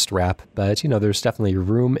East Coast rap. But, you know, there's definitely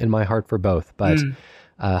room in my heart for both. But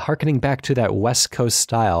hearkening back to that West Coast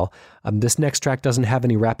style, this next track doesn't have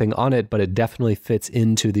any rapping on it, but it definitely fits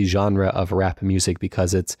into the genre of rap music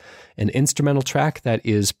because it's an instrumental track that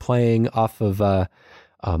is playing off of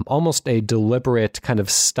almost a deliberate kind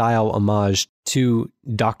of style homage to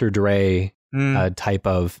Dr. Dre type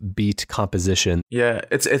of beat composition. Yeah,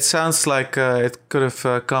 it sounds like it could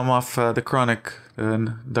have come off The Chronic,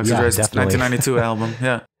 Dr. Dre's definitely. 1992 album.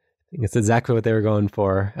 Yeah. I think it's exactly what they were going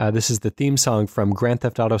for. This is the theme song from Grand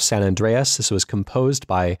Theft Auto San Andreas. This was composed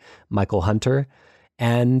by Michael Hunter.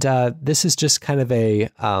 And this is just kind of a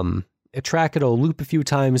track. It'll loop a few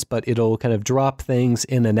times, but it'll kind of drop things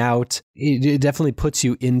in and out. It definitely puts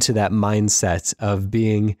you into that mindset of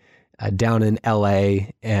being down in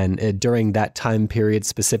LA and during that time period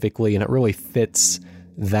specifically. And it really fits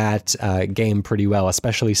that game pretty well,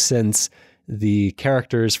 especially since the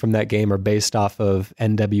characters from that game are based off of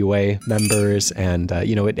NWA members, and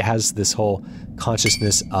it has this whole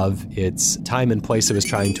consciousness of its time and place it was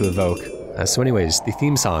trying to evoke. So anyways, the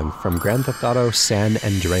theme song from Grand Theft Auto San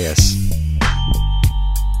Andreas.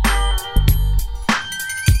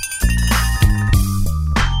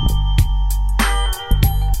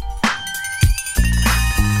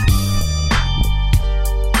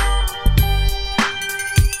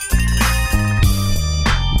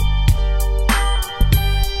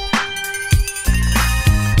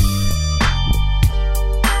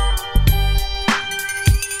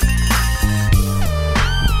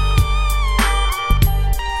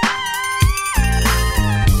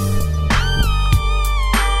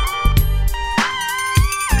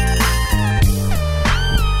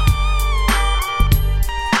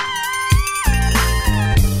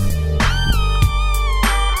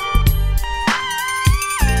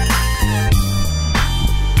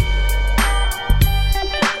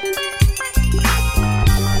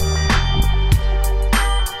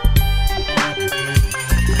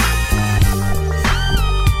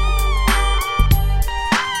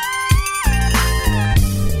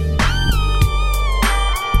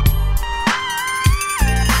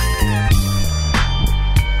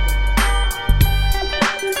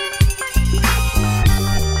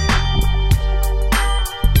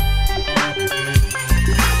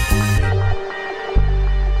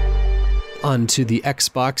 onto the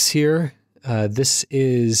Xbox here. This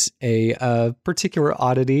is a particular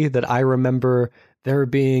oddity that I remember there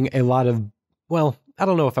being a lot of, well, I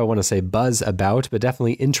don't know if I want to say buzz about, but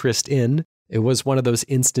definitely interest in. It was one of those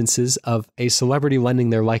instances of a celebrity lending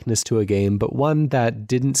their likeness to a game, but one that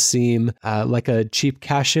didn't seem like a cheap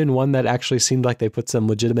cash-in, one that actually seemed like they put some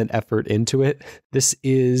legitimate effort into it. This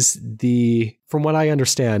is the, from what I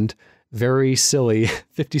understand, very silly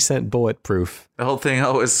 50 Cent Bulletproof. The whole thing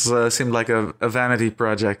always seemed like a vanity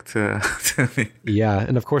project to me. Yeah,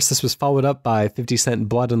 and of course this was followed up by 50 Cent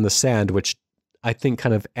Blood on the Sand, which I think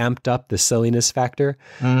kind of amped up the silliness factor,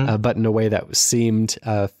 but in a way that seemed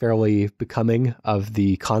fairly becoming of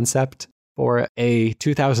the concept. For a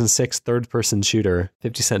 2006 third-person shooter,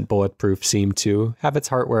 50 Cent Bulletproof seemed to have its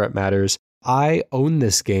heart where it matters. I own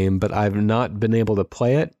this game, but I've not been able to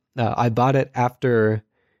play it. I bought it after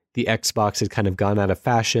the Xbox had kind of gone out of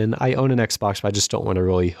fashion. I own an Xbox, but I just don't want to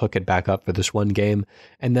really hook it back up for this one game.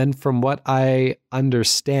 And then from what I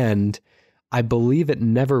understand, I believe it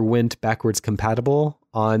never went backwards compatible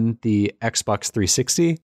on the Xbox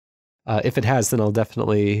 360. If it has, then I'll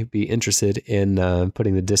definitely be interested in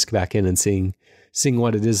putting the disc back in and seeing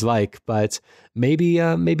what it is like. But maybe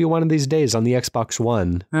one of these days on the Xbox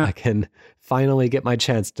One, I can finally get my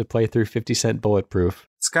chance to play through 50 Cent Bulletproof.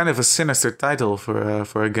 It's kind of a sinister title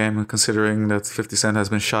for a game, considering that 50 Cent has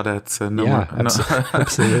been shot at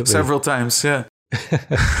absolutely. several times. Yeah.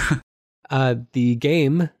 The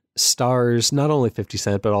game stars not only 50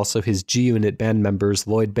 Cent, but also his G-Unit band members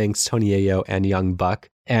Lloyd Banks, Tony Ayo, and Young Buck.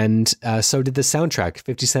 And so did the soundtrack.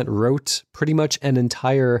 50 Cent wrote pretty much an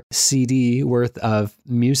entire CD worth of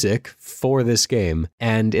music for this game.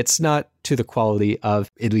 And it's not to the quality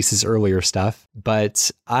of at least his earlier stuff,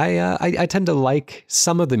 but I tend to like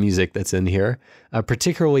some of the music that's in here,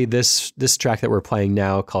 particularly this track that we're playing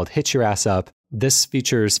now called Hit Your Ass Up. This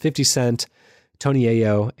features 50 Cent, Tony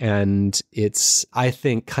Ayo, and it's, I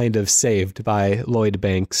think, kind of saved by Lloyd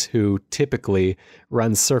Banks, who typically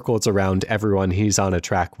runs circles around everyone he's on a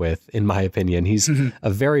track with, in my opinion. He's a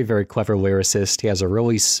very, very clever lyricist. He has a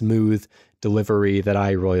really smooth delivery that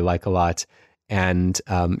I really like a lot. And,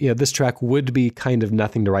 this track would be kind of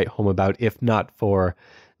nothing to write home about if not for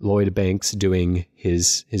Lloyd Banks doing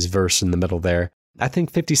his verse in the middle there. I think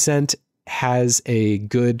 50 Cent has a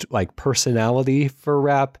good, personality for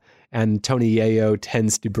rap, and Tony Ayo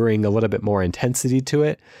tends to bring a little bit more intensity to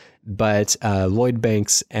it. But Lloyd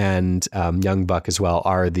Banks and Young Buck as well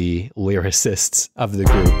are the lyricists of the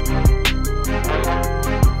group.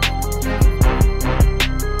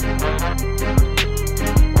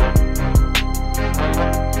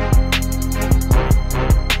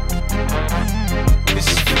 This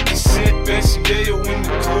is 50 Cent, Banks and Ayo in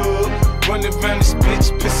the club. Running around this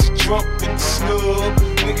bitch, pissy drunk with the snub.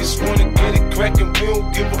 Niggas wanna get it crackin', we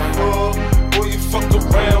don't give a fuck. Boy, you fuck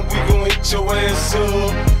around, we gon' hit your ass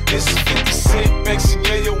up. This is 50 Cent, Banks and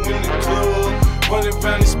Ayo in the club. Running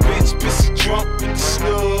around this bitch, pissy drunk with the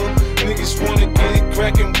snub. Niggas wanna get it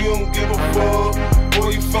crackin', we don't give a fuck. Boy,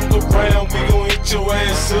 you fuck around, we gon' hit your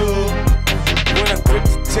ass up. When I grip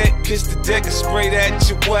the tech, kiss the deck and spray that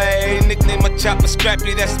your way. Nickname my chopper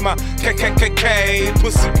Scrappy, that's my KKKK.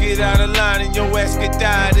 Pussy get out of line and your ass get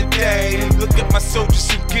died today. Look at my soldiers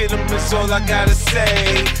who get them, it's all I gotta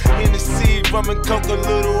say. In the sea, rum and coke, a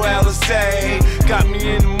little Alizé. Got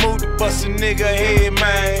me in the mood to bust a nigga head,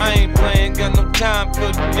 man. I ain't playing, got no time for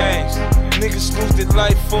the games. Niggas lose their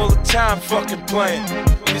life all the time, fucking playing.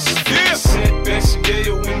 This is 50 Cent, Banks and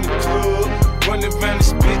Ayo in the club. Running around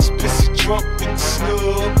this bitch, pissy drunk with the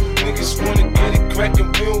snub. Niggas wanna get it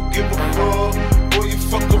crackin', we don't give a fuck. Boy, you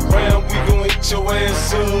fuck around, we gon' hit your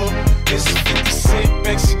ass up. This is 50 Cent,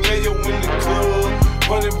 Banks and Ayo in the club.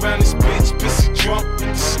 Running around this bitch, pissy drunk with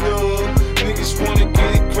the snub. Niggas wanna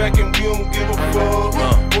get it crackin', we don't give a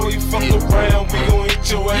fuck. Boy, you fuck around, we gon'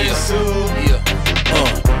 hit your ass up.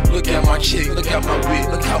 Look at my chick, look at my wig,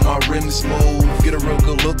 look how my rims move. Get a real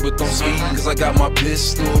good look, but don't ski, cause I got my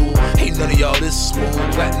pistol. Ain't none of y'all this smooth,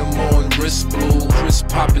 platinum on wrist blue. Crisp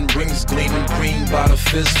poppin', rings gleaming green by the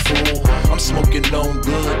fistful. I'm smoking on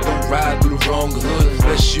good, don't ride through the wrong hood.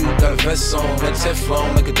 Best you got a vest on, that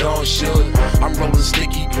Teflon like a dawn should. I'm rolling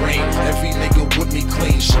sticky green, every nigga with me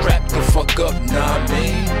clean. Strap the fuck up, nah I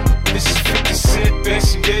mean. This is 50 Cent,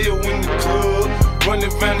 Banks and Ayo in the club.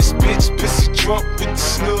 Running around this bitch, pissy drunk with the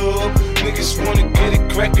snub. Niggas wanna get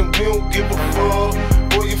it crackin', we don't give a fuck.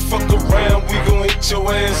 Boy, you fuck around, we gon' hit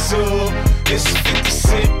your ass up. This is 50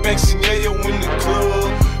 Cent, Banks and Ayo in the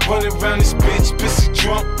club. Running around this bitch, pissy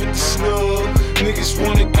drunk with the snub. Niggas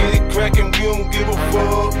wanna get it crackin', we don't give a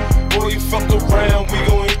fuck. Boy, you fuck around, we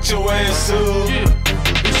gon' hit your ass up. Yeah,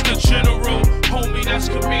 it's the general, homie that's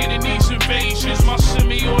commanding these invaders.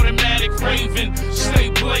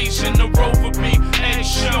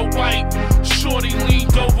 white. Shorty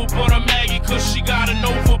leaned over, but I'm Maggie, cause she got an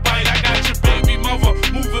overbite. I got your baby mother,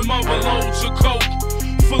 moving mother loads of coke.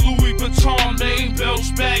 For Louis Vuitton, name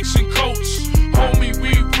belts, bags, and coats. Homie,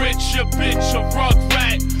 we rich, your bitch, a rug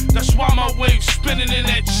rat. That's why my wave's spinning in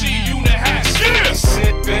that G-Unit hat. Yeah!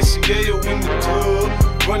 Sit back, yeah, in the club.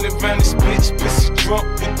 Running around this bitch, pissy drunk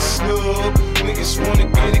with the snub. Niggas wanna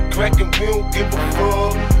get it crackin', we don't give a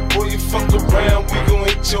fuck. Boy, you fuck around, we gon'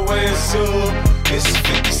 hit your ass up. It's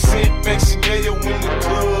 50 Cent, Max and Yayo in the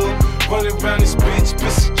club. Running around this bitch,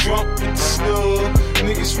 pissy drunk with the snub.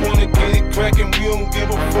 Niggas wanna get it crackin', we don't give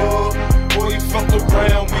a fuck. Boy, you fuck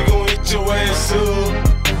around, we gon' hit your ass up.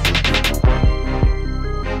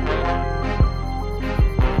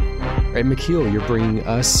 Right, McKeel, you're bringing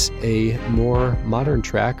us a more modern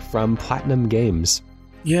track from Platinum Games.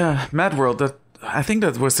 Yeah, Mad World. I think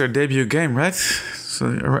that was their debut game, right? So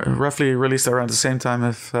roughly released around the same time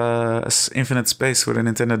as Infinite Space with a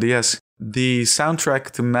Nintendo DS. The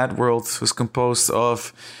soundtrack to Mad World was composed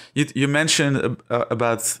of. You mentioned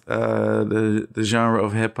about the genre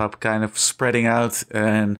of hip hop kind of spreading out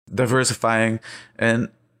and diversifying, and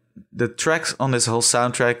the tracks on this whole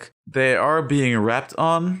soundtrack, they are being rapped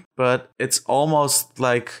on, but it's almost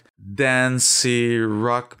like dancey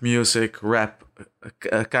rock music rap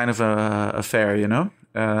kind of a affair, you know?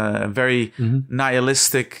 Very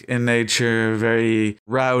nihilistic in nature, very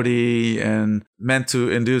rowdy, and meant to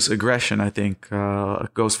induce aggression. I think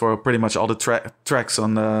goes for pretty much all the tracks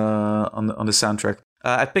on the soundtrack.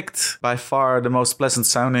 I picked by far the most pleasant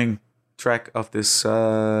sounding track of this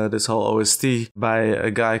whole OST by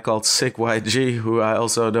a guy called Sick YG, who I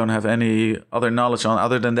also don't have any other knowledge on.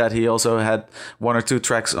 Other than that, he also had one or two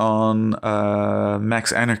tracks on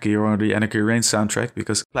Max Anarchy or the Anarchy Reigns soundtrack,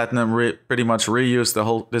 because Platinum pretty much reused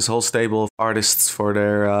this whole stable of artists for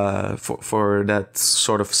their for that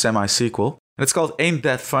sort of semi-sequel. And it's called Ain't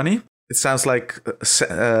That Funny. It sounds like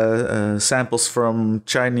samples from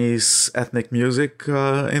Chinese ethnic music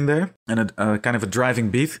in there, and a kind of a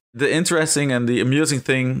driving beat. The interesting and the amusing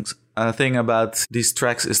thing about these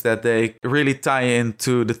tracks is that they really tie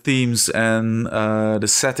into the themes and the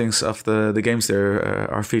settings of the games they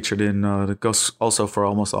are featured in. That goes also for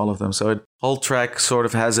almost all of them. So the whole track sort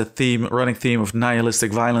of has a running theme of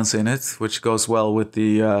nihilistic violence in it, which goes well with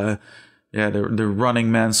the Running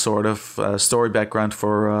Man sort of story background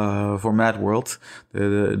for Mad World,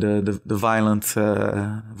 the violent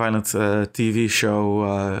TV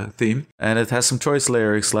show theme, and it has some choice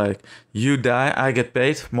lyrics like "You die, I get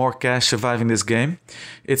paid, more cash surviving this game.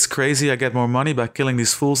 It's crazy, I get more money by killing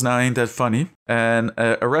these fools. Now ain't that funny?" And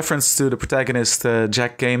a reference to the protagonist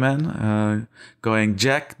Jack Cayman, going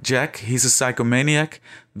Jack, he's a psychomaniac.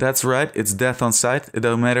 That's right, it's death on sight. It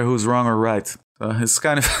don't matter who's wrong or right. It's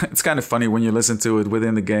kind of funny when you listen to it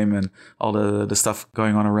within the game and all the stuff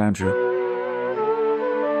going on around you.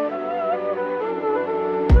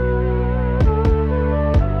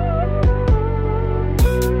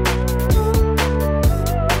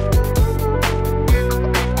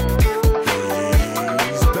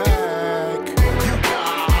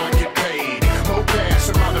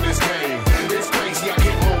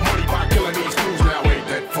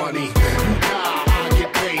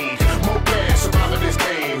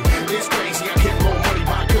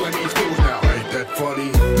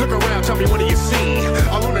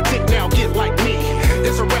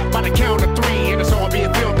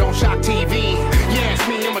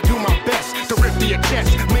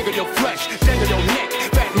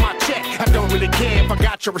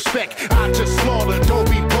 Your respect, I just slaughter. Don't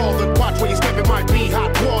be bothered. Watch where you step, it might be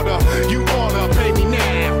hot water. You oughta pay me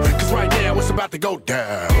now, cause right now it's about to go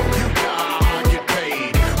down. You die, I get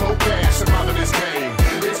paid. More cash, I'm out of this game.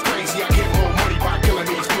 It's crazy, I get more money by killing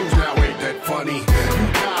these fools now. Ain't that funny? You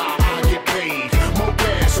die, I get paid. More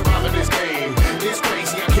cash, I'm out of this game. It's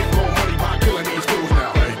crazy, I get more money by killing these fools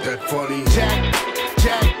now. Ain't that funny? Jack,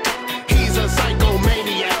 he's a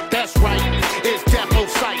psychomaniac. That's right, it's death on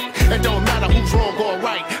sight. It don't matter who's wrong or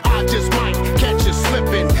right. I just might catch you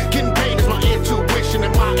slipping. Getting paid is my intuition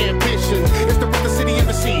and my ambition. It's the weather city of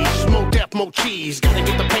the siege. More death, more cheese. Gotta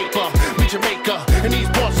get the paper, be Jamaica. And these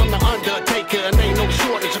boss, I'm the undertaker. And ain't no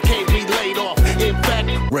shortage, I can't be laid off. In fact,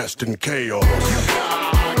 rest in chaos.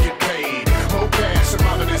 I get paid. More cash, I'm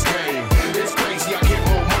out of this game. It's crazy, I get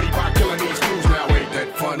more money by killing these fools now. Ain't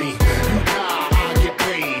that funny? I get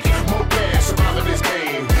paid. More cash, I'm out of this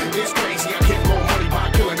game. It's crazy, I get more money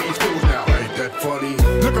by killing these fools now. Ain't that funny?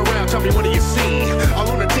 Look around, tell me what do you see? A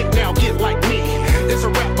lunatic now, get like me. It's a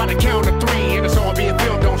rap by the count of three, and it's all being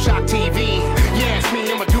filmed on Shock TV. Yeah, it's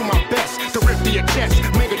me, I'ma do my best to rip to your chest,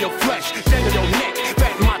 mangle your flesh, dangle your neck,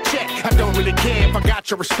 fatten my check. I don't really care if I got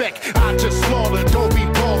your respect. I just slaughter, don't be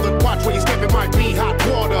bothered.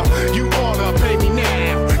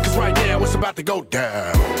 go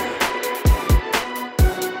down.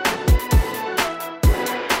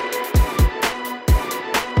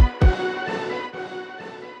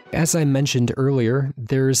 As I mentioned earlier,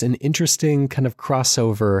 there's an interesting kind of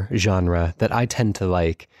crossover genre that I tend to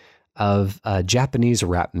like of Japanese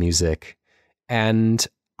rap music. And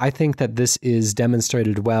I think that this is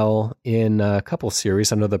demonstrated well in a couple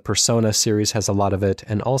series. I know the Persona series has a lot of it,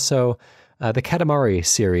 and also the Katamari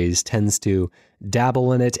series tends to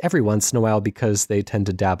dabble in it every once in a while because they tend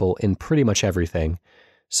to dabble in pretty much everything.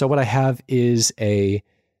 So what I have is a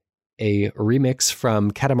remix from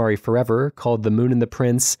Katamari Forever called The Moon and the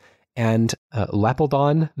Prince, and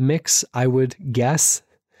Lapildon mix, I would guess.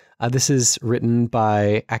 This is written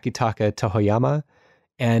by Akitaka Tohoyama,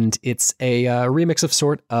 and it's a remix of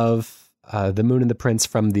sort of The Moon and the Prince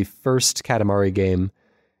from the first Katamari game,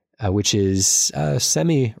 which is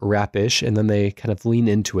semi-rap-ish, and then they kind of lean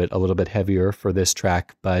into it a little bit heavier for this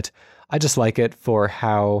track, but I just like it for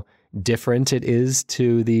how different it is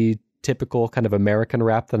to the typical kind of American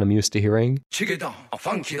rap that I'm used to hearing.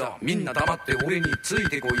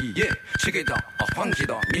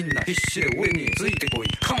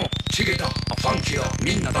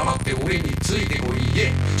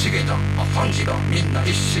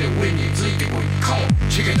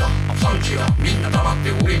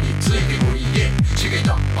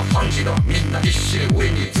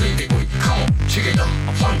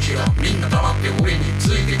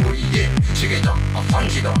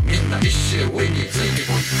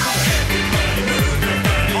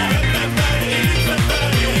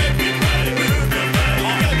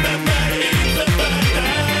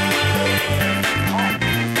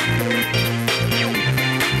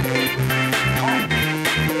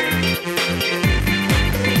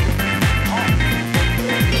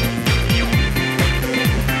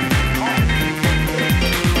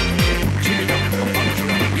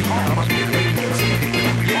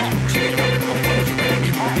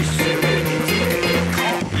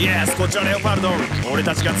 Yes, こっちはレオパルドン。俺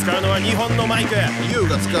たちが使うのは2本のマイク。ユウ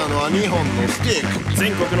が使うのは2本のスティック。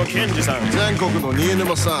全国のケンジさん、全国の新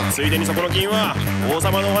沼さん、ついでにそこの金は王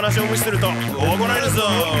様のお話を無視すると怒られるぞ。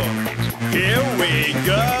Here we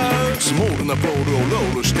go。 スモールなボールをロ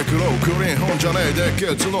ールしてくろう。クリーン本じゃねえで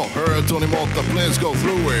ケツのハートに持った Please go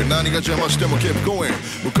through it。 何が邪魔しても keep going。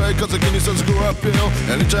 向かい風気にせずグラッピル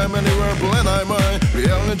Anytime anywhere ブレない前。リ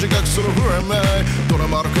アルに自覚するフレーム。ドラ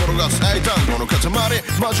マの転がす英単語の塊。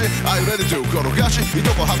マジ Are you ready to 転がしい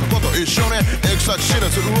とこ吐くこと一緒に行く先知ら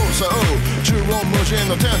ずルールさを中央無人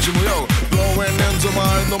の天地無用 Blowing in the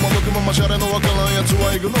mind のままくまましゃれのわからんやつ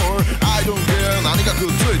は Ignore I don't care 何がく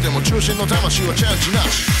っついても中心の魂はチェンジな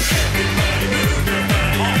し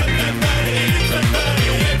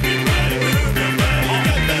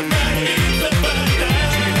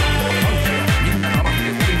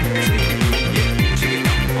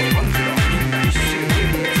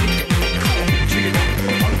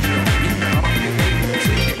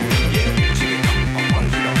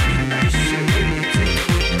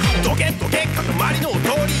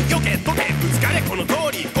この通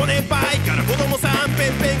り5年前から子供さんペ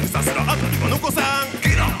ンペン草すらあとにこの子さん道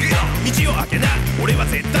を開けな俺は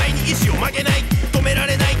絶対に意志を曲げない止めら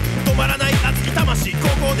れない止まらない熱き魂高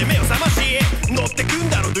校で目を覚まし乗ってくん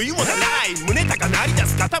だろ Do you wanna lie 胸高鳴り出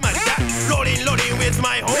す塊だロリンロリン with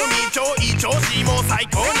my homie 超いい調子もう最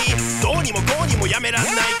高にどうにもこうにもやめらん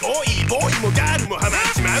ない行為ボーイもガールもハマ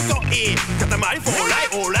っちまうといい塊 for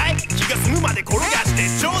life all right 気が済むまで転がして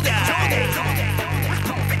ちょうだい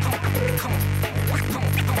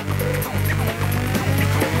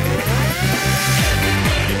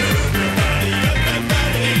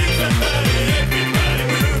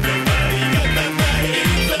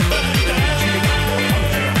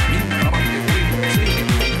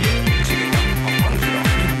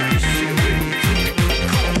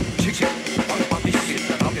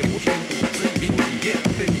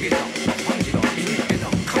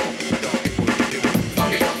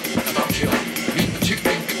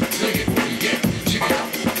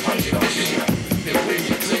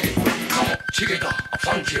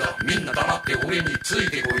みんな黙って俺につい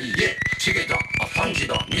てこいチゲだファンキー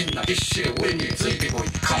だみんな必死で俺についてこい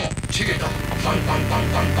カモチゲだファンパンパン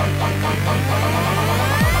パンパンパンパンパンパンパ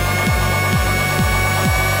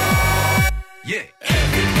ンイェイ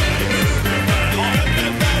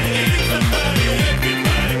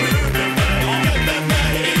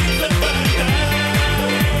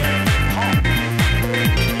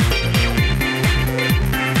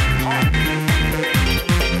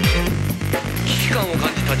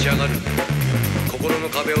立ち上がる心の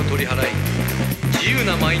壁を取り払い自由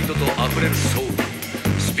なマインドとあふれるソウル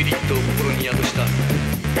スピリットを心に宿した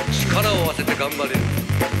力を合わせて頑張れる。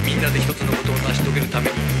みんなで一つのことを成し遂げるため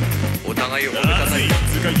にお互いを褒めたたえる。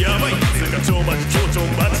つかやばいつか超マジ超超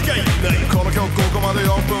間違いない。この曲ここまで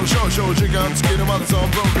4分少々時間尽きるまで存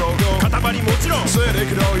分ゴーゴー。塊もちろん精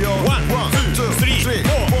力同様。ワン、ツー、スリー、フ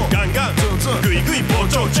ォー。ガンガン、グイグイ膨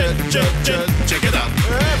張。チェッチェッチェッチェケだ。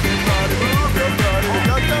Everybody move your body,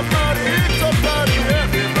 got that body, it's a body.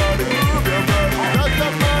 Everybody move your body, got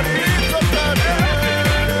that body, it's a body.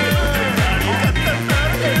 Got that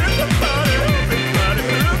body, it's a body. Everybody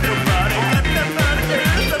move your body, got that body,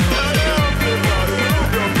 it's a body. Everybody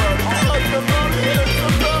move your body, got that body, it's a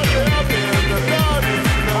body. Up in the body,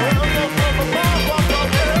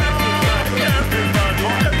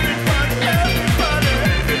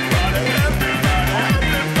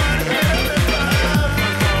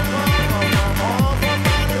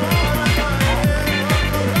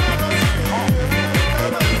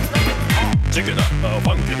チェケだ、フ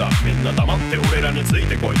ァンケだ、みんな黙って俺らについ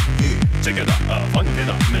てこい。チェケだ、ファンケ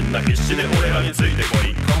だ、みんな必死で俺らについてこ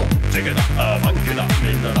い。チェケだ、ファンケだ、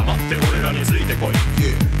みんな黙って俺らについてこい。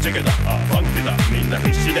チェケだ、ファンケだ、みんな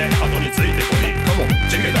必死で後についてこい。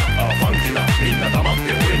チェケだ、ファンケだ、みんな黙っ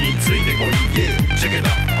て俺についてこい。チェケ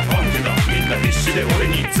だ、ファンケだ、みんな必死で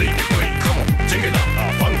俺についてこい。チェケだ、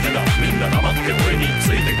ファンケだ、みんな黙って俺に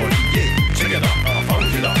ついてこい。チェケだ、ファ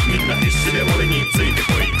ンケだ、みんな必死で俺について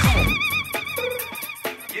こい。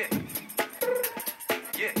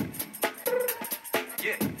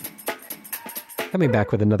Coming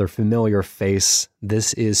back with another familiar face,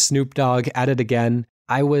 this is Snoop Dogg at it again.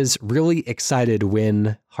 I was really excited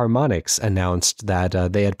when Harmonix announced that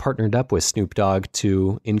they had partnered up with Snoop Dogg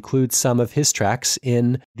to include some of his tracks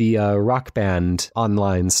in the Rock Band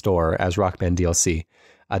online store as Rock Band DLC.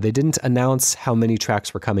 They didn't announce how many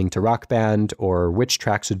tracks were coming to Rock Band or which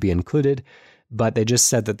tracks would be included, but they just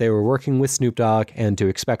said that they were working with Snoop Dogg and to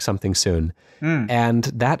expect something soon. And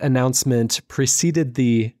that announcement preceded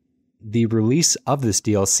the release of this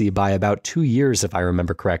DLC by about 2 years, if I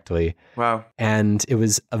remember correctly. Wow. And it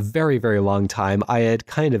was a very, very long time. I had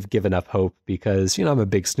kind of given up hope because, I'm a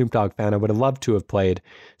big Snoop Dogg fan. I would have loved to have played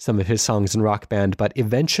some of his songs in Rock Band, but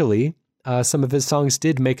eventually some of his songs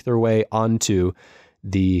did make their way onto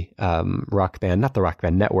the Rock Band, not the Rock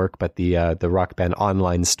Band network, but the Rock Band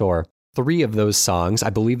online store. 3 of those songs, I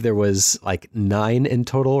believe there was like 9 in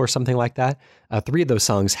total or something like that. 3 of those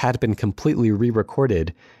songs had been completely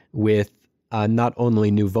re-recorded with not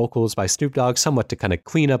only new vocals by Snoop Dogg, somewhat to kind of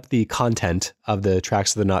clean up the content of the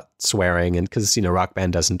tracks so they're not swearing, and because, Rock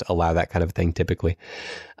Band doesn't allow that kind of thing typically,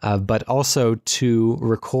 but also to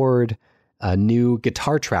record new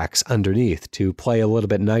guitar tracks underneath to play a little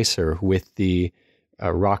bit nicer with the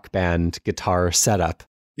Rock Band guitar setup.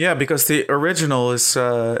 Yeah, because the original is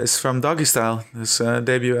from Doggy Style, his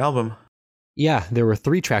debut album. Yeah, there were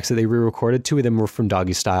 3 tracks that they re-recorded. 2 of them were from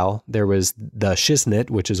Doggy Style. There was The Shiznit,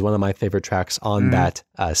 which is one of my favorite tracks on that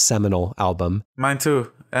seminal album. Mine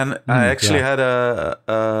too. And I actually had a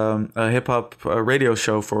hip-hop radio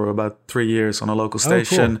show for about 3 years on a local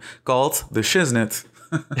station called The Shiznit.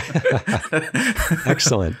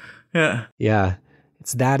 Excellent. Yeah. Yeah.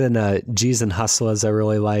 It's that and G's and Hustlas I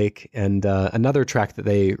really like. And another track that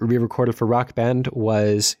they re-recorded for Rock Band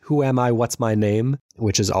was Who Am I, What's My Name,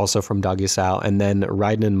 which is also from Doggy Style, and then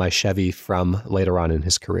Riding in My Chevy from later on in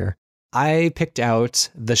his career. I picked out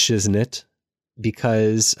The Shiznit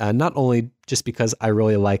because not only just because I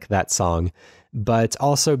really like that song, but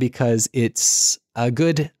also because it's a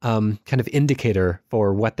good kind of indicator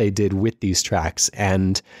for what they did with these tracks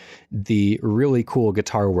and the really cool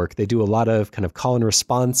guitar work. They do a lot of kind of call and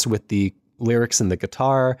response with the lyrics and the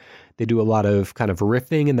guitar. They do a lot of kind of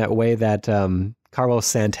riffing in that way that Carlos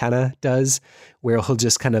Santana does, where he'll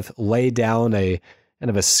just kind of lay down a kind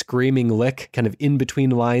of a screaming lick kind of in between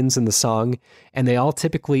lines in the song. And they all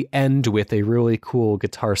typically end with a really cool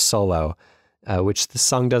guitar solo, which the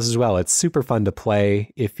song does as well. It's super fun to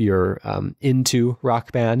play if you're into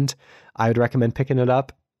Rock Band. I would recommend picking it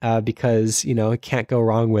up because, it can't go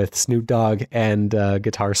wrong with Snoop Dogg and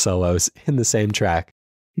guitar solos in the same track.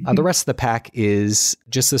 The rest of the pack is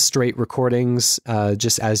just the straight recordings,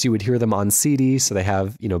 just as you would hear them on CD. So they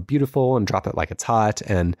have, Beautiful and Drop It Like It's Hot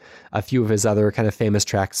and a few of his other kind of famous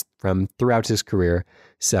tracks from throughout his career.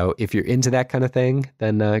 So if you're into that kind of thing,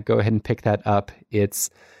 then go ahead and pick that up. It's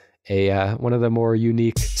one of the more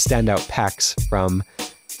unique standout packs from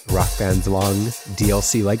Rock Band's long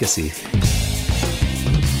DLC legacy.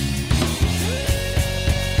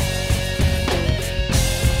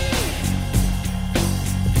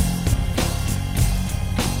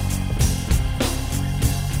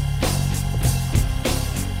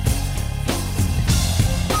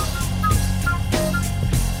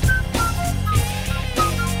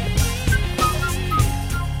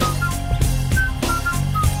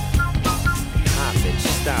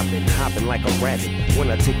 hopping like a rabbit. When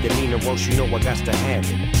I take the Nina roast, you know I got to have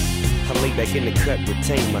it. I lay back in the cut,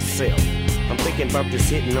 retain myself. I'm thinking about this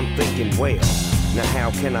hit and I'm thinking, well, now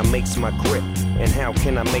how can I make my grip? And how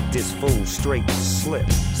can I make this fool straight slip?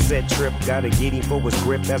 Said trip, gotta get him for his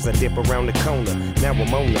grip as I dip around the corner. Now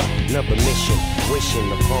I'm on another mission,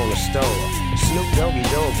 wishing upon a star. Snoop Doggy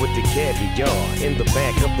Dogg with the caviar. In the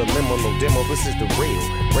back of the limo, no demo, this is the real.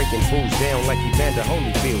 Breaking fools down like Evander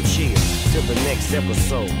Holyfield. Cheers till the next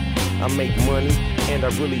episode. I make money and I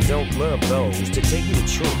really don't love those. To tell you the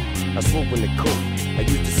truth, I swoop in the coop. I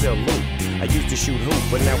used to sell loot, I used to shoot hoop,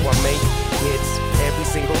 but now I make hits every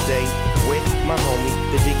single day with my homie,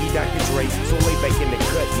 the Diggy Dr. Dre. So lay back in the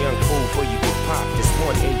cut, young fool, before you get popped. It's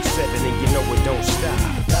 187 and you know it don't stop.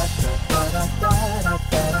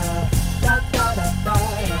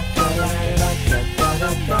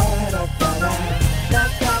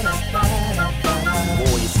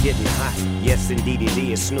 Boy, it's getting hot. Yes, indeed it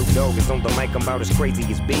is. Snoop Dogg is on the mic. I'm about as crazy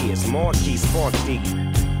as Biz. Marquis Spark Diggy.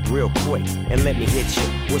 Real quick, and let me hit you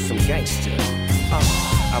with some gangster.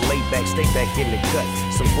 I lay back, stay back in the cut.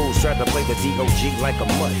 Some fools try to play the D.O.G. like a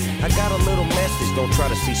mutt. I got a little message, don't try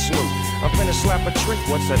to see Snoop. I'm finna slap a trick,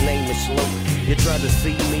 what's her name is Sloop. You try to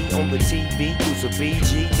see me on the TV, use a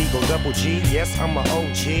BG, Digo double G, yes, I'm a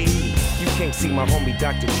OG. You can't see my homie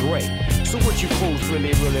Dr. Dre. So what you fools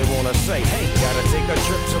really wanna say? Hey, gotta take a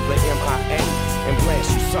trip to the MIA and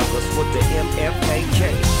blast you suckers with the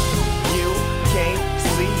MFAK. You can't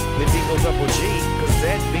see the Digo double G, cause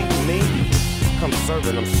that be me. I'm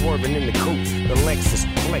serving, I'm swerving in the coupe. The Lexus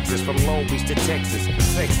flexes from Long Beach to Texas.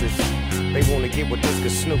 Texas, they wanna get with this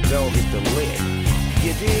cause Snoop Dogg is the lick.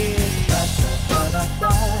 You dig?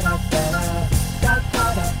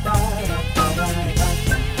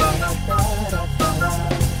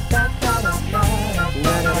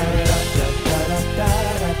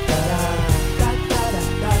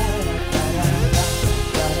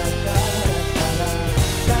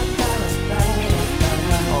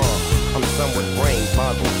 With brain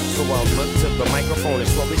boggle, so I'll look to the microphone and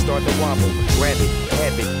slowly start to wobble. Grab it,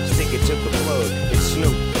 have it, stick it to the plug. It's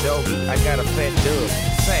Snoop Doggy, I got a fat dub.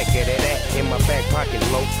 Sack it at that in my back pocket,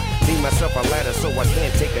 low. Leave myself a ladder so I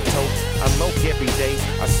can't take a tote. I loke every day,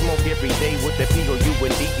 I smoke every day with the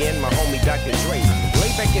P.O.U.N.D. and my homie Dr. Dre.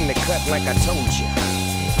 Lay back in the cut like I told you.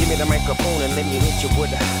 Give me the microphone and let me hit you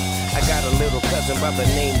with a. I got a little cousin by the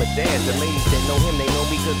name of Dad. The ladies that know him, they know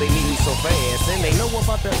me cause they meet me so fast. And they know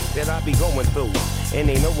about the that I be going through. And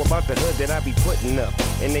they know about the hood that I be putting up.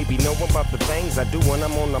 And they be knowing about the things I do when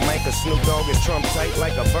I'm on the mic. A Snoop Dogg is Trump tight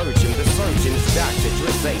like a virgin. The surgeon is Dr.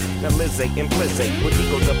 Drizzy. Now Lizzie and Blizzy with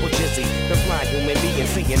Ego double Jizzy. The fly human being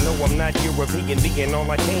saying no, I'm not European, being all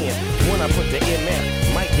I can. When I put the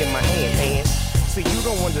MF mic in my hand. See, you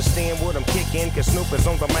don't understand what I'm kicking, cause Snoop is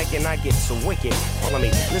on the mic and I get so wicked. Follow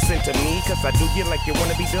me, listen to me, cause I do you like you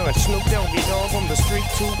wanna be done. Snoop Doggy Dogg on the street,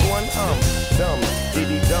 2-1, dumb,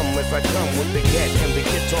 diddy dumb as I come with the gat and the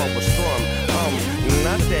guitar was strum.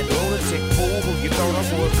 Not that lunatic fool who you thought I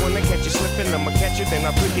was. When I catch you slipping, I'ma catch you, then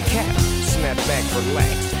I put your cap. Snap back,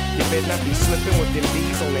 relax. You better not be slipping with them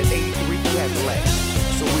D's on that 83 Cadillac.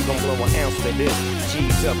 So we gon' blow an ounce to this.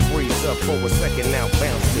 G's up, breeze up for a second, now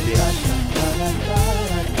bounce to this.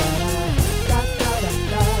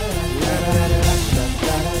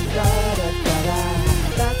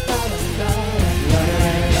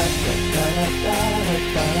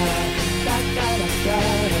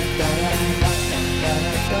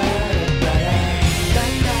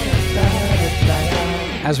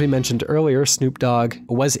 As we mentioned earlier, Snoop Dogg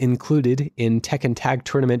was included in Tekken Tag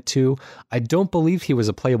Tournament 2. I don't believe he was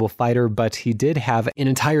a playable fighter, but he did have an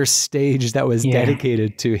entire stage that was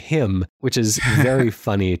dedicated to him, which is very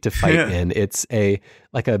funny to fight in. It's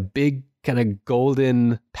like a big kind of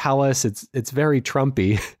golden palace. It's very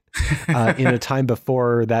Trumpy in a time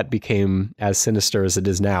before that became as sinister as it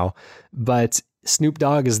is now. But Snoop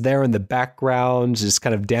Dogg is there in the background, just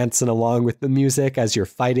kind of dancing along with the music as you're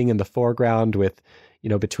fighting in the foreground with,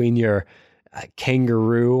 between your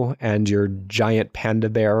kangaroo and your giant panda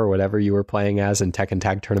bear or whatever you were playing as in Tekken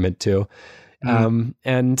Tag Tournament 2.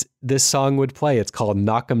 And this song would play. It's called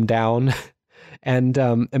Knock 'Em Down. And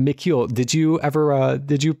Mikhail, did you play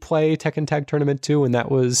Tekken Tag Tournament 2 when that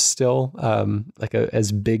was still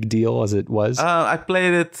as big deal as it was? I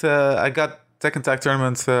played it. I got Tekken Tag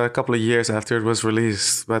Tournament a couple of years after it was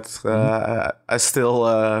released, but I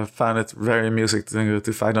still found it very amusing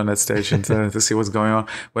to fight on that stage and to see what's going on.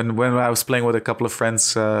 When I was playing with a couple of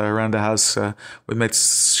friends around the house, we made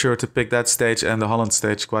sure to pick that stage and the Holland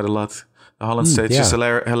stage quite a lot. The Holland stage is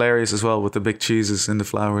hilarious as well with the big cheeses and the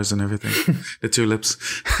flowers and everything, the tulips.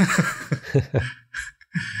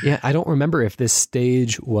 Yeah, I don't remember if this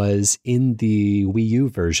stage was in the Wii U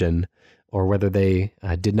version or whether they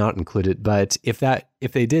did not include it. But if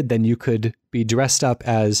they did, then you could be dressed up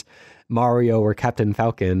as Mario or Captain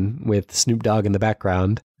Falcon with Snoop Dogg in the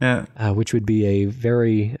background. Yeah, which would be a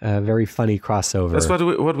very funny crossover. That's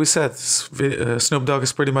what we said. Snoop Dogg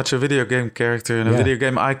is pretty much a video game character and a video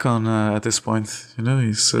game icon at this point. You know,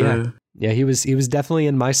 he's yeah. He was definitely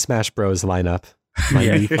in my Smash Bros lineup. My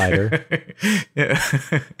Wii fighter. Yeah.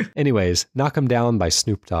 Anyways, Knock 'Em Down by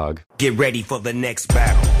Snoop Dogg. Get ready for the next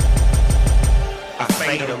battle. I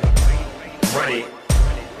fade him, run it.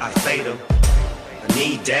 I fade him. I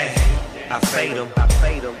need that. I fade him,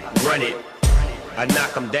 run it. I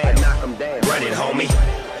knock him down, run it, homie.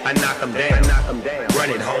 I knock him down, run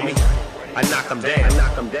it, homie. I knock him down,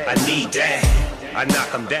 I need that. I knock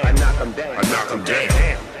him down, I knock him down,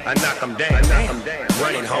 I knock him down,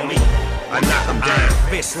 run it, homie. I knock him down.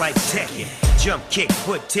 Fist like Tekken, jump kick,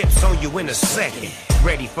 put tips on you in a second.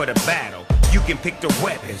 Ready for the battle. You can pick the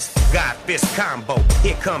weapons. God fist combo,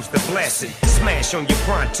 here comes the blessing. Smash on your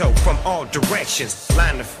pronto from all directions.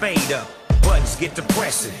 Line the fade up, buttons get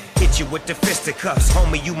depressing. Hit you with the fisticuffs,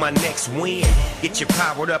 homie, you my next win. Get you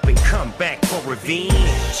powered up and come back for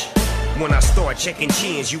revenge. When I start checking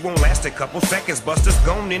chins, you won't last a couple seconds. Buster's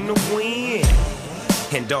gone in the wind.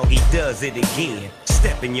 And doggy does it again.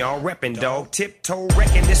 Stepping y'all, reppin' dog, tiptoe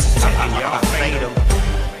wrecking. This is checking y'all. I fade him,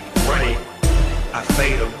 run it. I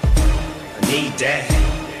fade him. Need that,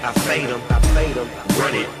 I fade him,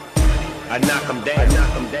 run it. I knock him down,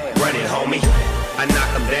 run it, homie. I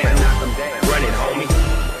knock him down, run it, homie.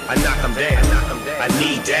 I knock him down, I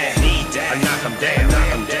need that, I knock him down,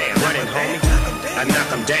 run it, homie. I knock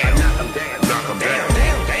him down, knock him down.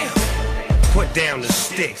 Put down the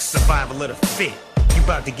stick, survival of the fit. You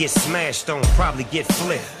about to get smashed on, probably get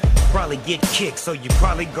flipped. Probably get kicked, so you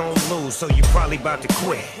probably gon' lose, so you probably about to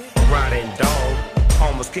quit. Riding dog.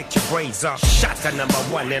 Almost kicked your braids off. Shots at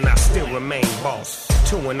 #1 and I still remain boss.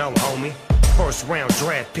 2-0, homie. First round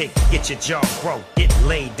draft pick. Get your jaw broke. Get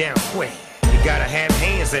laid down quick. You gotta have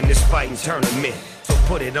hands in this fighting tournament. So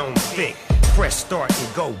put it on thick. Press start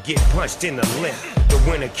and go. Get punched in the lip. The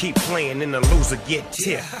winner keep playing and the loser get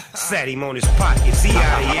tipped. Sat him on his pockets. He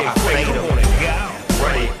out of here quick. Come on and go.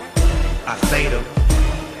 Run it. I fade him.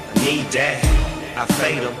 Need that. I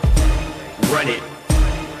fade him. Run it.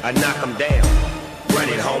 I knock him down. Run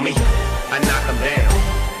it, homie. I knock him down.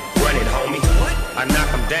 Run it, homie. I knock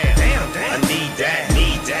him down. I need that.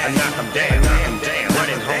 I knock him down. Run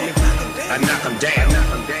it, homie. I knock him down.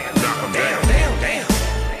 Knock him down.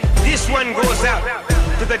 This one goes out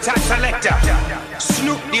to the top selector,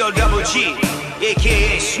 Snoop D-O-double-G,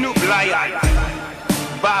 aka Snoop Lion.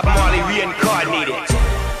 Bob Marley reincarnated.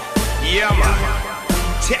 Yeah, man.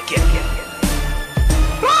 Take it.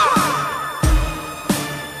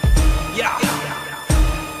 Yeah.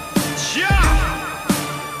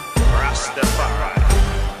 Rastafari.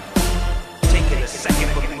 Taking a second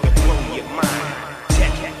for me to blow your mind.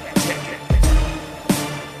 Take it.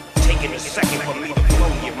 Taking a second for me to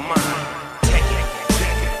blow your mind. Take it.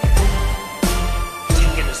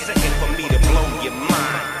 Taking a second for me to blow your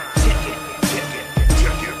mind. Take it.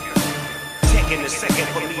 Taking a second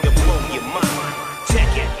for me to blow your mind.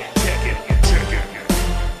 Take it.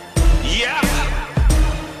 Yeah.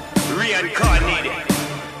 Reincarnated.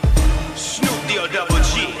 Snoop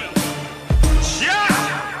D-O-double-G.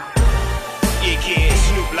 aka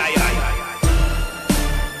Snoop Lion.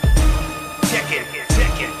 Check it.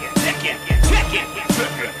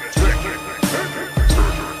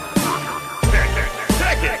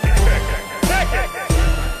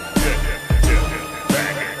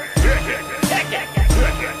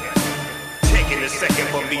 Taking a second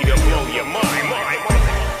for me to blow your mind.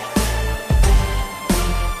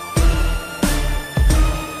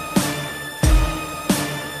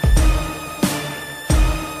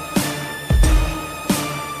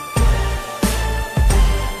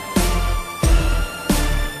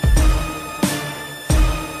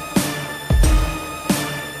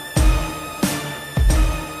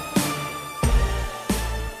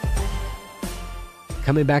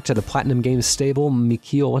 Coming back to the Platinum Games stable,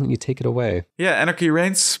 Mikhail, why don't you take it away? Yeah, Anarchy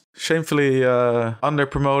Reigns, shamefully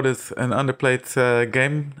under-promoted and underplayed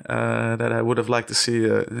game that I would have liked to see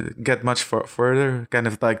get much further. Kind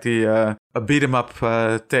of like a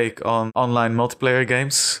beat-em-up take on online multiplayer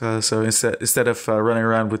games. So instead of running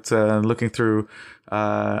around with looking through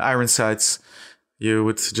iron sights, you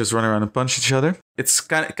would just run around and punch each other. It's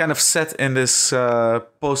kind of set in this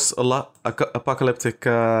post-apocalyptic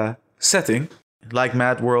setting. Like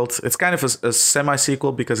Mad World, it's kind of a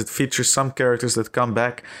semi-sequel because it features some characters that come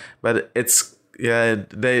back, but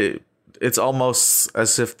it's almost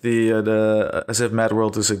as if as if Mad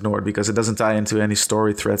World is ignored because it doesn't tie into any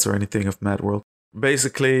story threads or anything of Mad World.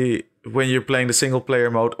 Basically, when you're playing the single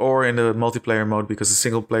player mode or in the multiplayer mode, because the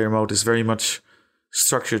single player mode is very much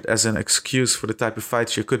structured as an excuse for the type of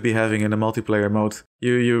fights you could be having in the multiplayer mode.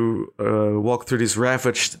 You walk through these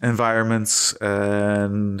ravaged environments,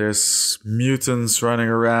 and there's mutants running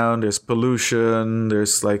around, there's pollution,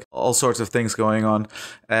 there's like all sorts of things going on.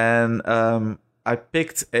 And I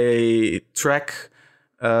picked a track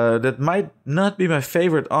that might not be my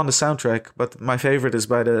favorite on the soundtrack, but my favorite is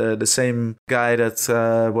by the same guy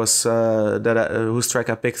that whose track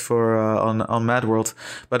I picked for on Mad World.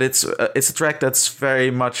 But it's a track that's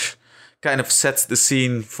very much kind of sets the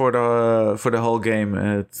scene for the whole game.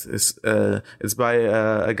 It's by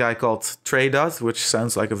a guy called Trey Dot, which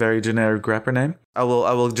sounds like a very generic rapper name. I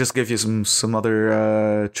will just give you some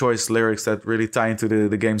other choice lyrics that really tie into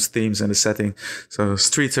the game's themes and the setting. So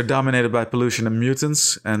streets are dominated by pollution and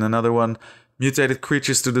mutants, and another one, mutated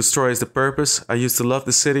creatures to destroy is the purpose. I used to love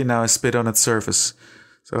the city, now I spit on its surface.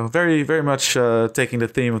 So very, very much taking the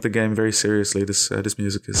theme of the game very seriously. This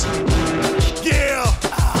music is. Yeah!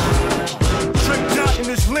 Tricked out in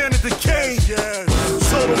this land of decay.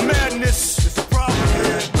 Total madness. It's a problem,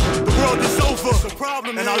 man. The world is over. It's a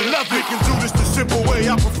problem, and I love it. We can do this the simple way.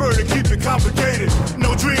 I prefer to keep it complicated.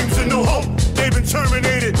 No dreams and no hope. They've been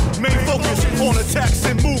terminated. Main focus on attacks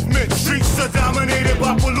and movement. Streets are dominated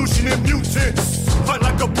by pollution and mutants. Fight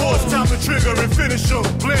like a boss, time to trigger and finish them.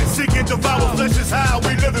 Blend, seek and devour flesh is how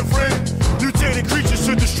we live in, friend. Mutated creatures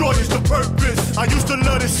to destroy is the purpose. I used to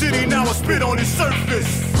love the city, now I spit on its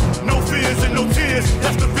surface. No fears and no tears,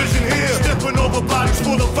 that's the vision here. Stepping over bodies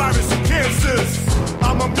full of virus and cancers.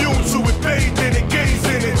 I'm immune to it, bathed in it, gaze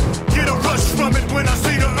in it. Get a rush from it when I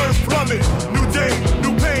see the earth plummet. New day,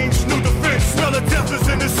 new pains, new defense. Smell of death is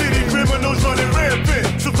in the city, criminals running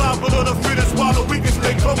rampant. Survival of the fittest while the weakest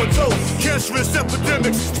lay comatose. Cancerous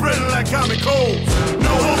epidemics spreading like common cold.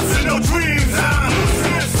 No hopes and no dreams, I'm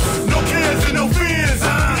useless. No cares and no fears,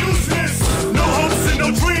 I'm useless. No hopes and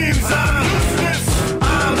no dreams, I'm useless.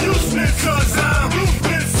 I'm useless cause I'm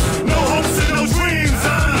ruthless. No hopes and no dreams,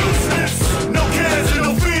 I'm useless. No cares and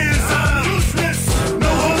no fears, I'm useless. No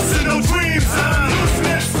hopes and no dreams, I'm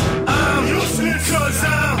useless. I'm useless cause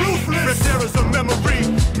I'm ruthless. If there is a memory,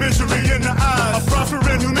 misery in the eyes. A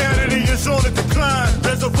prospering humanity is on a decline.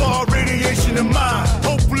 Reservoir radiation in mind.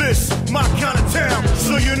 Hopeless, my kind of town.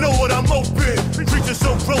 So you know what I'm open. Creatures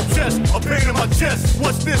so grotesque, a pain in my chest.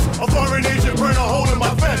 What's this? A foreign agent burn a hole in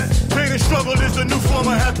my vest. Pain and struggle is a new form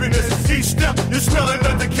of happiness. Each step, you're smelling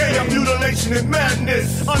the decay of mutilation and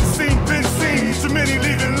madness. Unseen, been seen, too many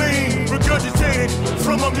leaving lean. Regurgitated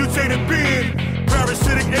from a mutated being.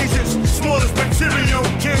 Parasitic agents, smallest bacterium.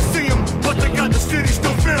 Can't see them, but they got the city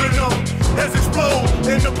still fearing them. Heads explode,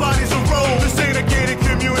 and the bodies roll. This ain't a gated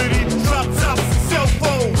community. Drop tops, cell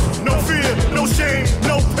phones. No fear, no shame,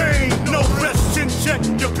 no pain, no rest in check.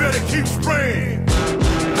 You better keep spraying.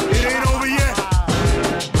 It ain't over yet,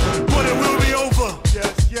 but it will be over.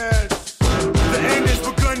 Yes, yes. The end has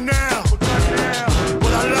begun now.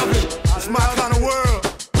 But I love it. It's my kind of world.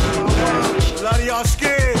 A lot of y'all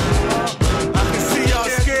scared. I can see y'all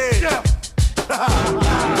scared.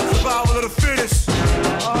 Survival of the fittest.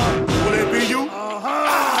 Will it be you? No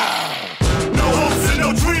hopes and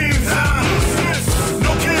no dreams, I'm useless.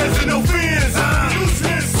 No cares and no fears, I'm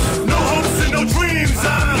useless. No hopes and no dreams,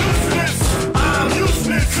 I'm useless. I'm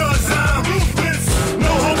useless cause I'm ruthless.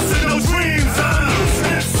 No hopes and no dreams, I'm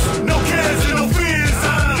useless. No cares and no fears,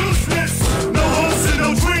 I'm useless. No hopes and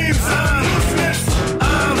no dreams, I'm useless.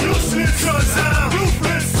 I'm useless cause I'm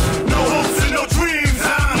ruthless. No hopes and no dreams,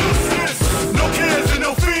 I'm useless. No cares and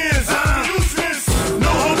no fears, I'm useless. No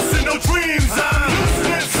hopes and no dreams, I'm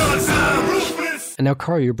useless cause I'm ruthless. And now,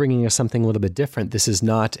 Carl, you're bringing us something a little bit different. This is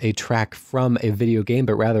not a track from a video game,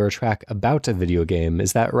 but rather a track about a video game.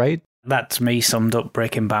 Is that right? That's me summed up,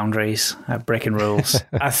 breaking boundaries, breaking rules.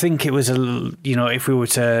 I think it was if we were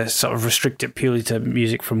to sort of restrict it purely to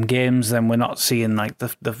music from games, then we're not seeing like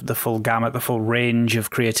the full gamut, the full range of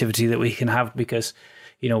creativity that we can have because,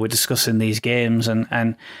 we're discussing these games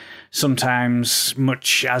and sometimes,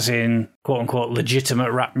 much as in quote unquote legitimate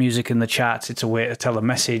rap music in the charts, it's a way to tell a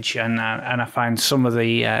message. And I find some of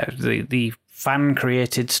the fan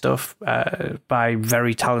created stuff by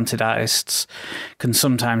very talented artists can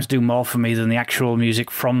sometimes do more for me than the actual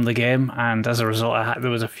music from the game. And as a result,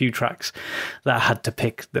 there was a few tracks that I had to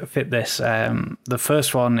pick that fit this. The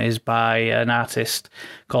first one is by an artist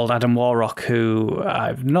called Adam Warrock, who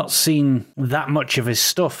I've not seen that much of his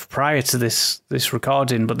stuff prior to this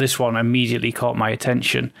recording, but this one immediately caught my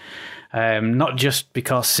attention. Not just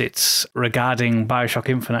because it's regarding Bioshock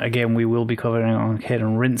Infinite, again, we will be covering on Arcade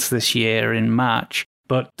and Rinse this year in March,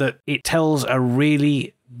 but that it tells a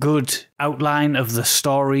really good outline of the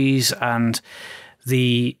stories and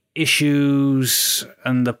the issues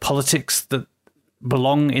and the politics that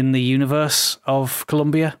belong in the universe of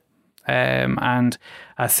Columbia. And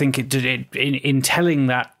I think it did in telling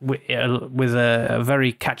that with a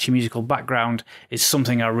very catchy musical background is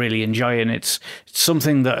something I really enjoy, and it's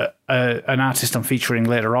something that an artist I'm featuring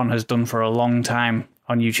later on has done for a long time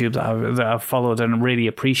on YouTube that I've followed and really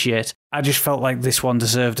appreciate. I just felt like this one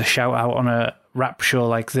deserved a shout out on a rap show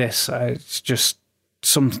like this. It's just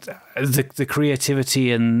the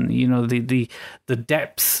creativity and the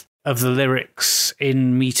depth of the lyrics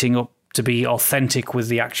in meeting up to be authentic with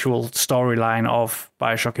the actual storyline of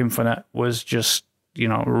Bioshock Infinite was just,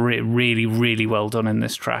 really, really well done in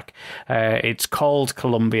this track. It's called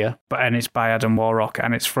Columbia, and it's by Adam Warrock,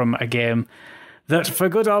 and it's from a game that, for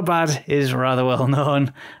good or bad, is rather well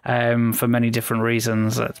known for many different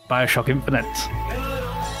reasons. It's Bioshock Infinite.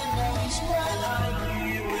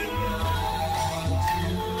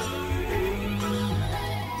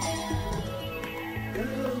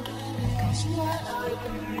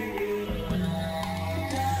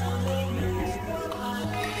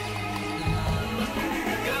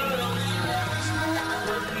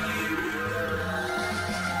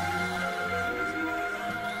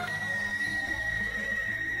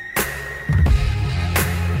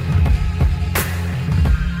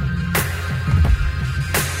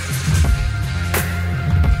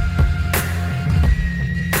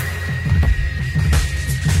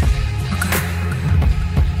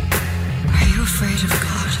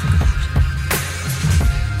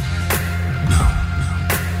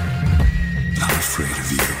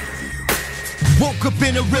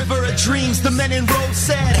 Dreams the men in rows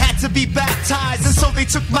said had to be baptized, and so they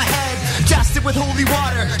took my head, doused it with holy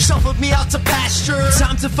water, shuffled me out to pasture.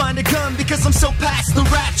 Time to find a gun because I'm so past the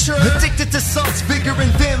rapture. Addicted to salt's vigor and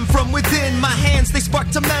vim from within my hands, they spark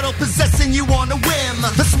to metal, possessing you on a whim.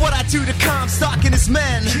 That's what I do to Comstock and his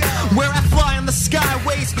men, where I fly on the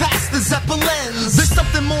skyways past the Zeppelins. There's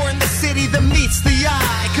something more in the city than meets the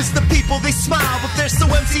eye, cause the people they smile but they're so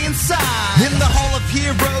empty inside. In the Hall of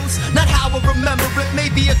Heroes, not how I remember it,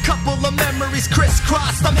 maybe a couple of memories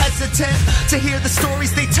crisscrossed. I'm hesitant to hear the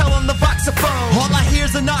stories they tell on the voxophone. All I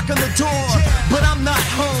hear's a knock on the door, but I'm not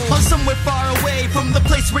home. I'm somewhere far away from the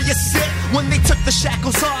place where you sit when they took the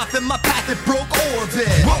shackles off and my path it broke orbit.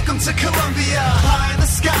 Welcome to Columbia, high in the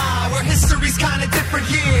sky, where history's kinda different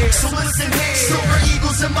here. So listen here, silver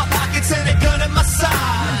eagles in my pockets and a gun at my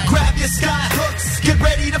side. Grab your sky hooks, get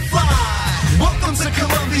ready to fly. Welcome to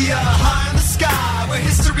Columbia, high in the sky, where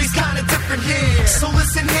history's kinda different here. So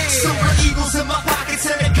listen here, silver eagles in my pockets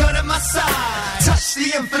and a gun at my side. Touch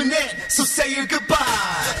the infinite, so say your goodbye.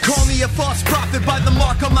 Call me a false prophet by the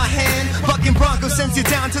mark on my hand. Bucking Bronco sends you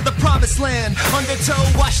down to the promised land. Undertow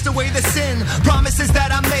washed away the sin, promises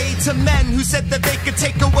that I made to men who said that they could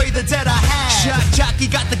take away the debt I had. Shock jockey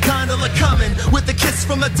got the gondola coming, with a kiss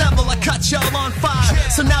from a devil I cut y'all on fire.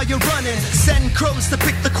 So now you're running, send crows to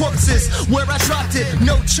pick the corpses where I dropped it,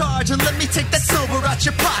 no charge, and let me take that silver out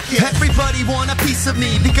your pocket. Everybody want a piece of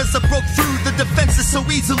me because I broke through the defenses so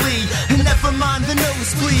easily. And never mind the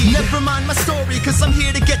nosebleed, never mind my story, cause I'm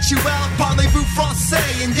here to get you out. Parlez-vous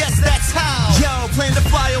français, and yes, that's how. Yo, plan to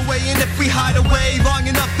fly away, and if we hide away long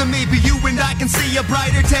enough, then maybe you and I can see a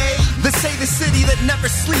brighter day. They say the city that never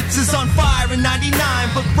sleeps is on fire in 99,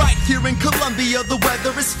 but right here in Columbia, the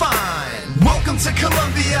weather is fine. Welcome to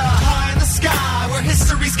Columbia, high in the sky, where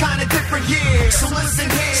history's kinda different here. So listen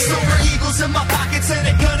here, silver eagles in my pockets and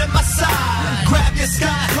a gun at my side. Grab your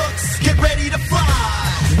sky hooks, get ready to fly.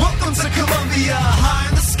 Welcome to Columbia, high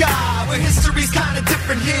in the sky, where history's kinda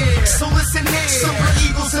different here. So listen here, silver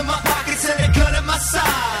eagles in my pockets and a gun at my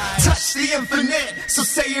side. Touch the infinite, so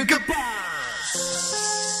say your goodbye.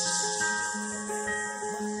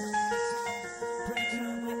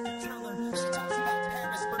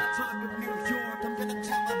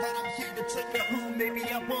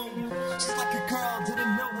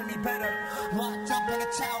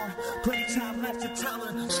 Plenty time left to tell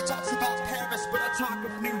her. She talks about Paris, but I talk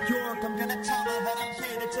of New York. I'm gonna tell her that I'm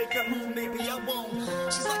here to take her home. Maybe I won't.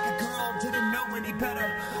 She's like a girl, didn't know any better.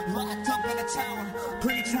 Locked up in a tower.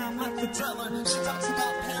 Plenty time left to tell her. She talks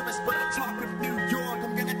about Paris, but I talk of New York.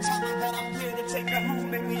 I'm gonna tell her that I'm here to take her home.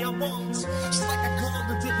 Maybe I won't. She's like a girl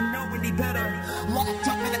who didn't know any better. Locked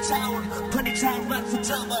up in a tower. Plenty time left to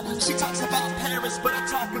tell her. She talks about Paris, but I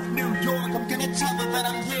talk of New York. I'm gonna tell her that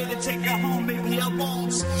I'm here to take her home. Maybe I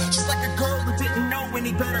won't. She's like a girl who didn't know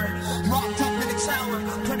any better. Locked up in a tower.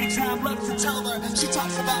 plenty time left to tell her. She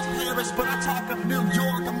talks about Paris, but I talk of New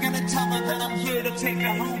York. I'm gonna tell her that I'm here to take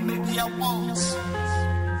her home. Maybe I won't.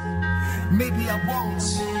 Maybe I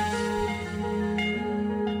won't.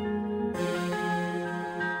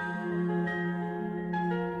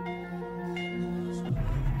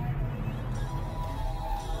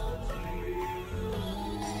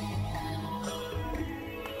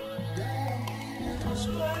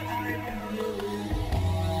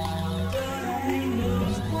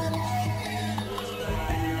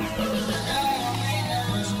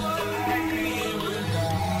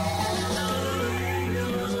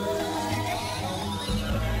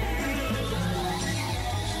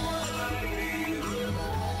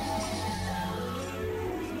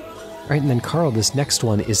 All right, and then Carl, this next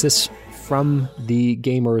one, is this from the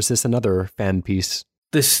game or is this another fan piece?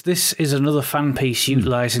 This is another fan piece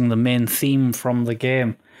utilising the main theme from the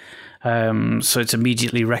game. So it's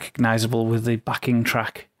immediately recognisable with the backing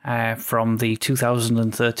track from the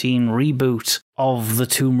 2013 reboot of the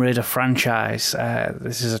Tomb Raider franchise.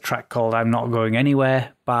 This is a track called I'm Not Going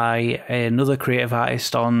Anywhere by another creative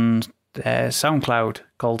artist on SoundCloud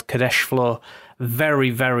called Kadesh Flow. Very,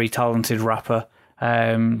 very talented rapper.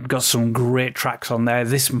 Got some great tracks on there.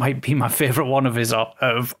 This might be my favourite one of his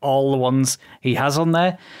of all the ones he has on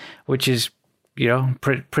there, which is, you know,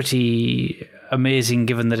 pretty amazing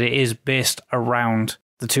given that it is based around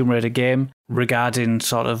the Tomb Raider game, regarding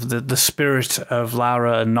sort of the spirit of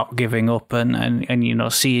Lara and not giving up and you know,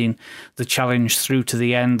 seeing the challenge through to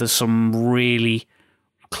the end. There's some really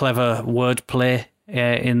clever wordplay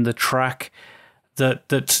in the track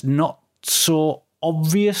that's not so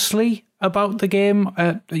obviously about the game,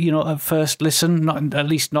 you know, at first listen, at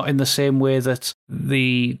least not in the same way that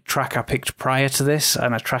the track I picked prior to this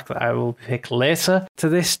and a track that I will pick later to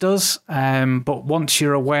this does. But once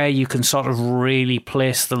you're aware, you can sort of really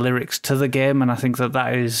place the lyrics to the game, and I think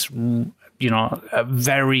that is, you know, a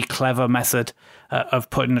very clever method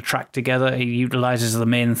of putting a track together. It utilises the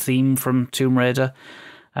main theme from Tomb Raider,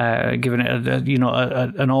 giving it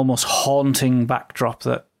an almost haunting backdrop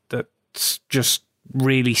that's just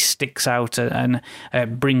really sticks out and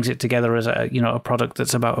brings it together as a product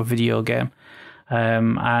that's about a video game,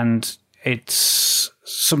 and it's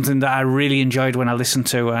something that I really enjoyed when I listened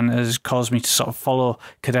to and has caused me to sort of follow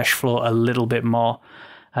Kadesh Flow a little bit more.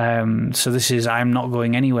 So this is I'm Not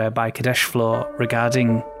Going Anywhere by Kadesh Flow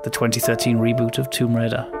regarding the 2013 reboot of Tomb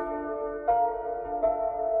Raider.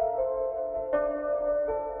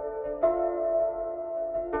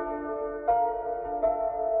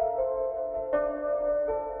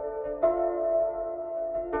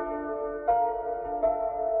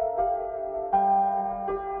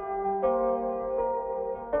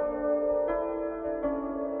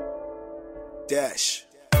 Dash.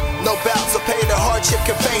 No bouts of pain or hardship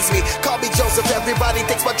can faze me. Call me Joseph, everybody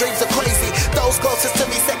thinks my dreams are crazy. Those closest to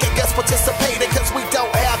me second guess participating, cause we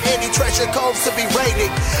don't have any treasure coves to be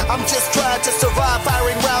raiding. I'm just trying to survive,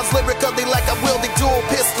 firing rounds lyrically like I'm wielding dual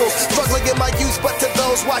pistols. Struggling in my youth, but to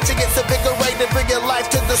those watching it's invigorating, bringing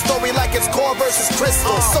life to the story like it's core versus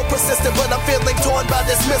crystal. So persistent, but I'm feeling torn by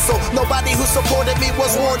dismissal. Nobody who supported me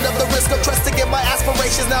was warned of the risk of trusting in my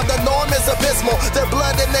aspirations. Now the norm is abysmal. Their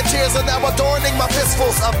blood and their tears are now adorning my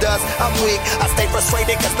fistfuls of dust. I'm weak, I stay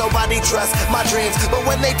frustrated cause nobody trusts my dreams, but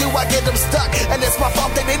when they do I get them stuck, and it's my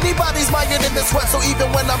fault that anybody's mired in this rut. So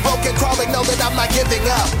even when I'm broken crawling, know that I'm not giving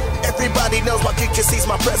up. Everybody knows my future sees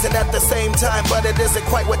my present at the same time, but it isn't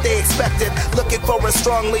quite what they expected. Looking for a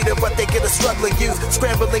strong leader, but they get a struggling youth,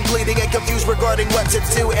 scrambling, bleeding, and confused regarding what to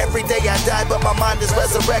do. Every day I die, but my mind is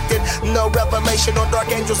resurrected. No revelation on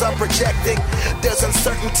dark angels I'm projecting. There's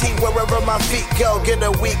uncertainty wherever my feet go. Get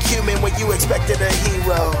a weak human when you expected a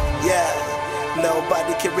hero. Yeah.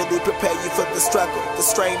 Nobody can really prepare you for the struggle, the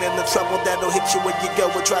strain and the trouble that'll hit you when you go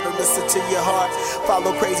and try to listen to your heart.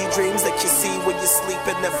 Follow crazy dreams that you see when you sleep,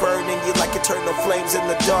 and they're burning you like eternal flames in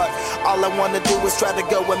the dark. All I wanna do is try to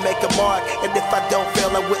go and make a mark, and if I don't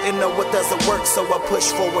fail I wouldn't know what doesn't work, so I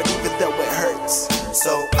push forward even though it hurts.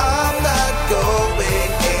 So I'm not going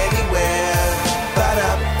anywhere,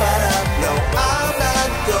 ba-da-ba-da. No, I'm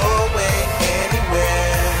not going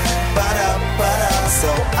anywhere, ba-da-ba-da. So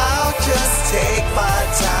I'll just take my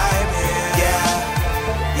time here,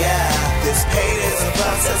 yeah. This pain is a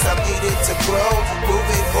process I'm needed to grow.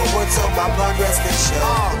 Moving forward so my my progress can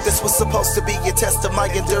show. This was supposed to be a test of my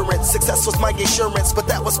endurance. Success was my insurance, but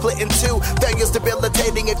that was split in two. Failure's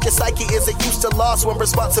debilitating if your psyche isn't used to loss when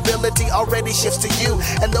responsibility already shifts to you.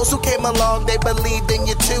 And those who came along, they believed in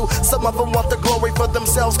you too. Some of them want the glory for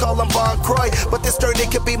themselves, call them Bon Croy. But this journey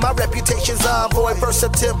could be my reputation's envoy. First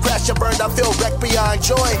attempt, crash and burn, I feel wrecked beyond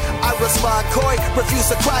joy. I respond coy, refuse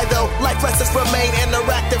to cry though. Life lessons remain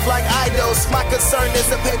interactive like idols. My concern is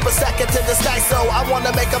a paper sack into the sky, so I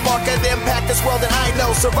wanna make a mark and impact this world that I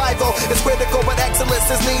know. Survival is critical, but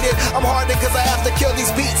excellence is needed. I'm hardened cause I have to kill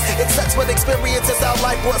these beats. It sucks when experience is how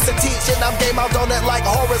life wants to teach. And I'm game out on it like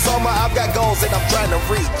horizontal. I've got goals and I'm trying to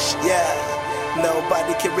reach. Yeah.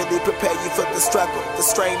 Nobody can really prepare you for the struggle, the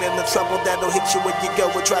strain and the trouble that'll hit you when you go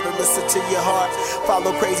and try to listen to your heart.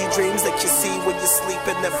 Follow crazy dreams that you see when you sleep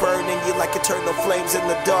and they're burning you like eternal flames in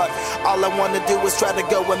the dark. All I wanna do is try to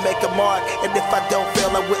go and make a mark. And if I don't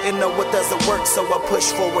fail, I wouldn't know what doesn't work. So I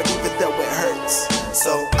push forward even though it hurts.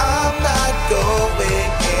 So I'm not going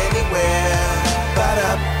anywhere.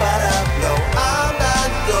 Ba-da, ba-da. No, I'm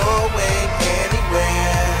not going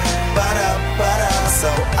anywhere. Ba-da, ba-da. So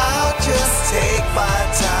I'll just take my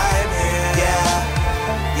time here.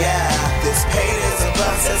 Yeah. This pain is a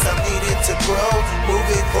process I'm needed to grow.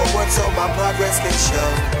 Moving forward so my progress can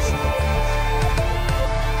show.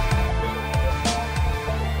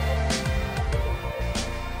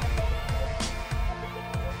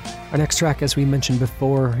 Our next track, as we mentioned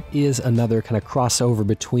before, is another kind of crossover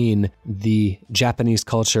between the Japanese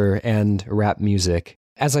culture and rap music.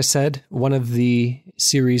 As I said, one of the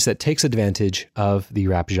series that takes advantage of the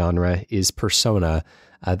rap genre is Persona.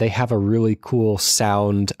 They have a really cool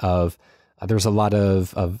sound of, there's a lot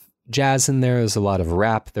of jazz in there, there's a lot of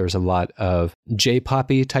rap, there's a lot of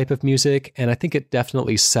J-poppy type of music, and I think it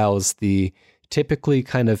definitely sells the typically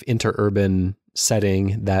kind of interurban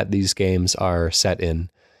setting that these games are set in.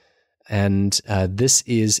 And this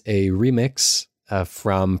is a remix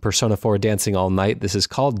from Persona 4 Dancing All Night. This is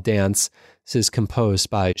called Dance. This is composed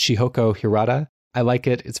by Shihoko Hirata. I like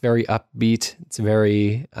it. It's very upbeat. It's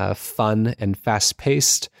very fun and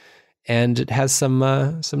fast-paced. And it has some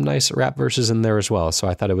nice rap verses in there as well. So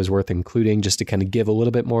I thought it was worth including just to kind of give a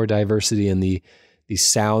little bit more diversity in the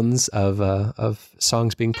sounds of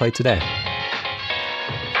songs being played today.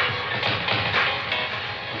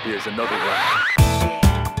 Here's another one.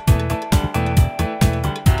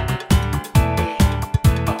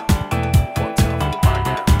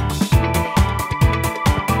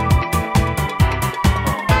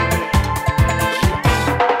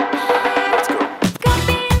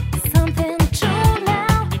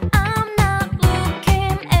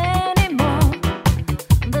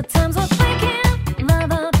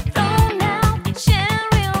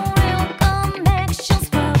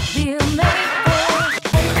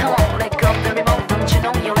 Come on, make up the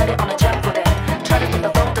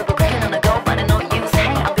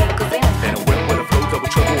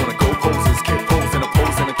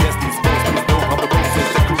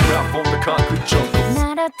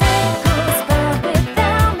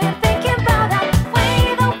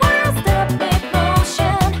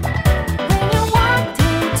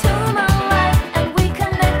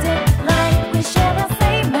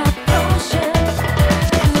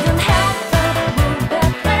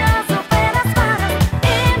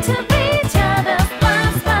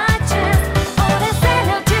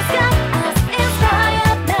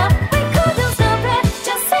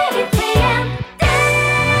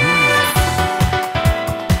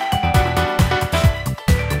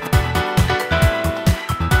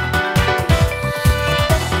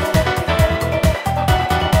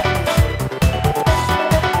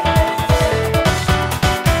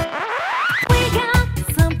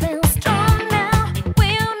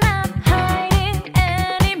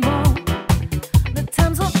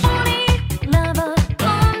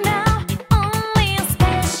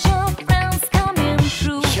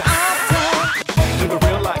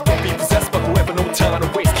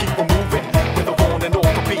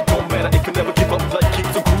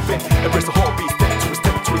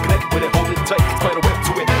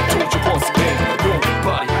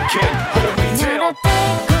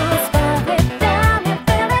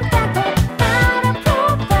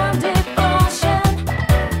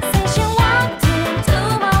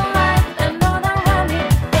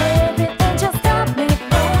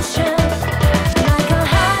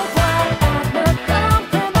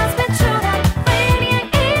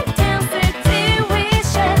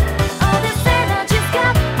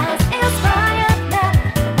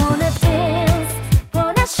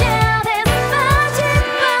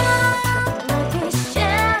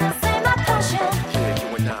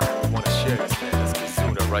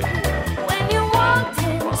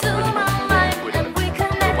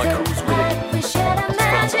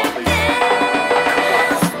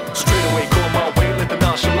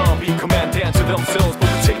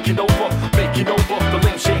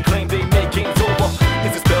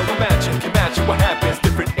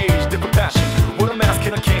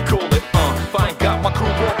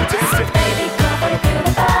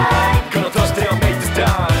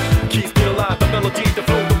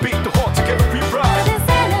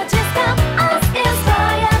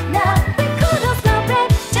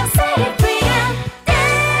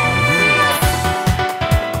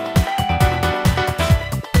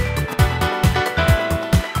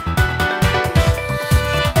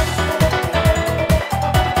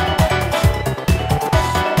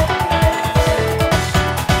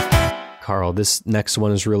Carl, this next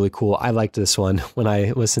one is really cool. I liked this one when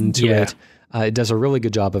I listened to it. It does a really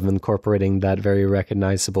good job of incorporating that very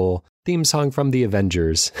recognizable theme song from the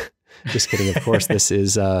Avengers. Just kidding. Of course, this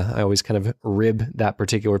is, I always kind of rib that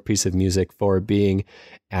particular piece of music for being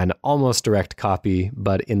an almost direct copy,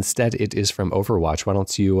 but instead it is from Overwatch. Why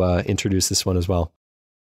don't you introduce this one as well?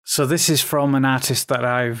 So this is from an artist that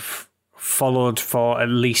I've followed for at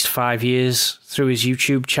least 5 years through his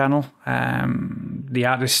YouTube channel. The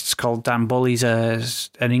artist's called Dan Bull. He's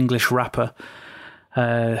an English rapper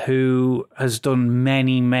who has done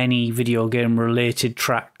many video game related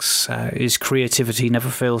tracks. His creativity never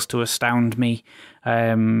fails to astound me.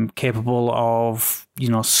 Capable of,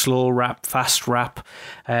 slow rap, fast rap,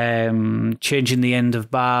 changing the end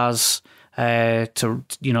of bars, to,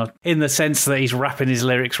 in the sense that he's rapping his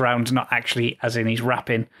lyrics around, not actually as in he's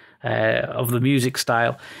rapping, of the music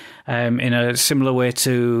style, in a similar way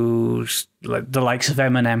to the likes of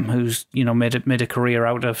Eminem, who's made a career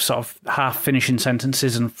out of sort of half finishing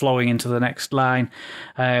sentences and flowing into the next line.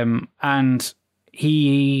 And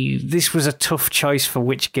this was a tough choice for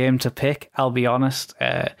which game to pick, I'll be honest.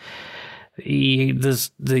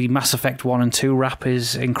 There's the Mass Effect 1 and 2 rap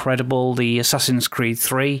is incredible. The Assassin's Creed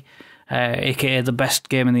 3, aka the best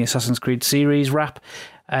game in the Assassin's Creed series rap,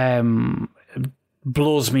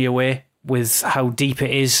 blows me away with how deep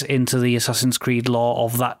it is into the Assassin's Creed lore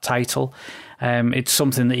of that title. It's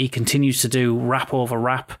something that he continues to do, rap over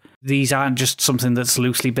rap. These aren't just something that's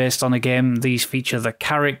loosely based on a game. These feature the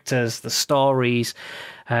characters, the stories,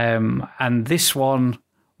 and this one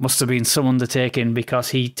must have been some undertaking because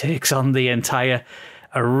he takes on the entire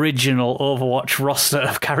original Overwatch roster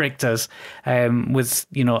of characters, with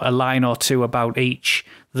a line or two about each,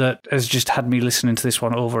 that has just had me listening to this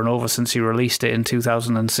one over and over since he released it in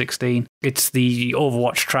 2016. It's the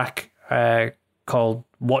Overwatch track called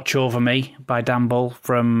Watch Over Me by Dan Bull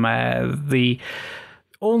from the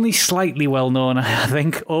only slightly well-known, I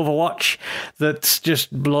think, Overwatch, that's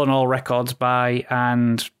just blown all records by.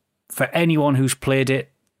 And for anyone who's played it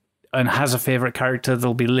and has a favourite character,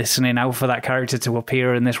 they'll be listening out for that character to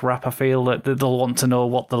appear in this rap. I feel that they'll want to know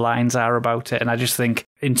what the lines are about it. And I just think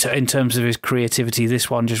in terms of his creativity, this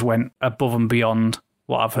one just went above and beyond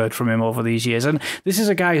what I've heard from him over these years. And this is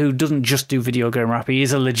a guy who doesn't just do video game rap. He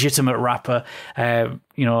is a legitimate rapper.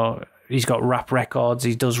 He's got rap records.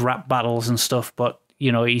 He does rap battles and stuff. But,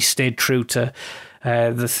 he stayed true to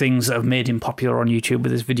the things that have made him popular on YouTube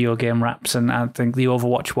with his video game raps, and I think the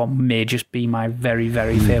Overwatch one may just be my very,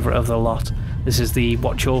 very favourite of the lot. This is the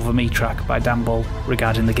Watch Over Me track by Dan Bull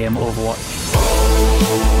regarding the game Overwatch.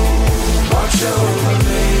 Oh, watch over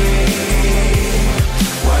me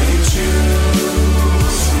while you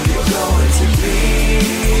choose who you're going to be.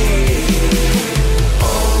 Oh,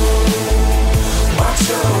 watch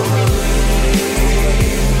over me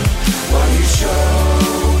while you show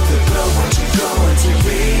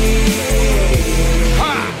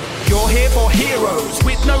You're here for heroes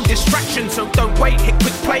with no distraction, so don't wait, hit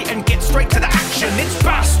quick play and get straight to the action. It's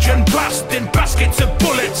Bastion blasting baskets of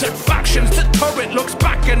bullets and factions. The turret looks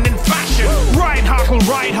back and in fashion. Reinhardt will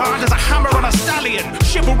ride hard as a hammer on a stallion.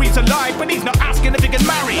 Chivalry's alive, but he's not asking if he can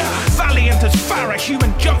marry her. Valiant as Farah,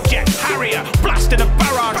 human jump jet Harrier, blasting a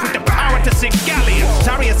barrage with the power to sink galleons.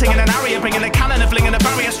 Zarya singing an aria, bringing a cannon and flinging a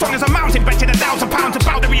barrier. Strong as a mountain, betting 1,000 pounds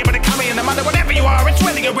about to be able to carry. And no matter whatever you are, it's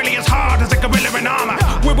really as hard as a gorilla in armor.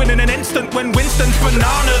 We're winning an instant when Winston's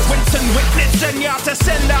bananas. Winston witness and you to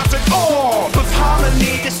send out an orb of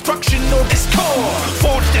harmony, destruction or discord.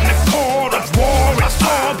 Forged in the core of war is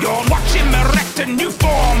orb. You're watching me erect a new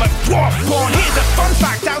form of dwarf porn. Here's a fun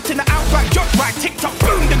fact, out in the outback junk rack, TikTok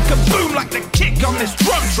boomed and kaboom like the kick on this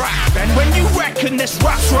drum track. And when you reckon this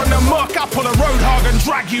rap's run amok, I'll pull a roadhog and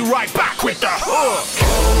drag you right back with the hook.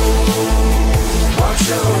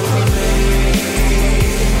 Watch over me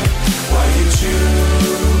while you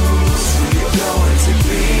choose who you're going to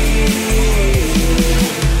be.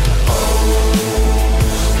 Oh,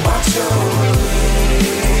 watch over me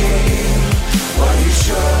while you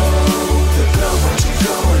show the glow what you're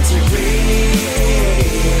going to be.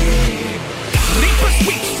 Reaper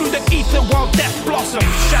sweeps through the ether while death blossoms.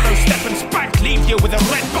 Shadow step and spank, leave you with a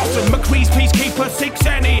red bottom. McCree's peacekeeper seeks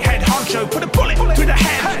any head honcho. Put a bullet through the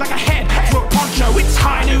head like a head through a poncho. It's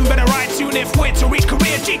high noon, better ride soon if we're to reach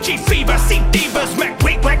career. GG fever, see divas, mech,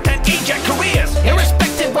 wrecked and eject careers.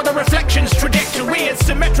 Irrespective of the reflection's trajectory,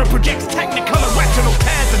 Symmetra projects technical and rational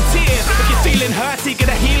tears and tears. If you're feeling hurty, mercy, get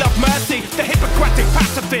a heel of mercy. The Hippocratic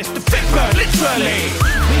pacifist, the fit bird, literally.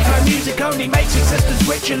 We've heard music only makes existence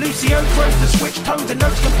richer. Lucio throws the switch, tones and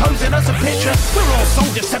notes composing us a picture. We're all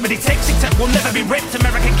soldiers, 76, except we'll never be ripped.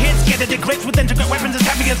 American kids get it gripped with intricate weapons as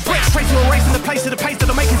heavy as bricks. Trace to erase in the place of the pace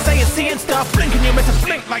that'll make it say and see and stuff. Blinking you miss a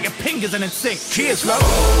blink like your fingers and in sync. Cheers, love.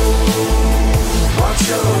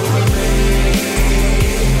 Watch over me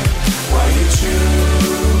while you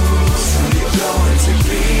choose who you're going to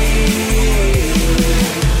be.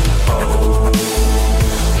 Oh,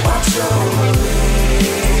 watch over me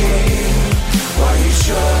while you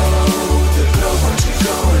show the glow what you're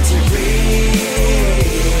going to be.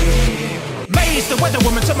 Maze, the weather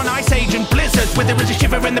woman, summon ice age and blizzards. Where there is a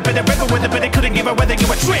shiver in the bitter river, where the bitter couldn't give her whether you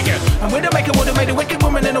were triggered. And Widowmaker would have made a wicked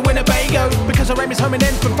woman in a Winnebago, because her aim is homing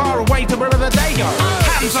in from far away to wherever they go.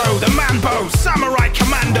 Hanzo, the Manbo, samurai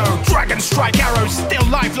commando, dragon strike arrows, still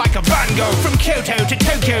life like a Van Gogh. From Kyoto to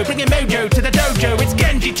Tokyo, bringing mojo to the dojo. It's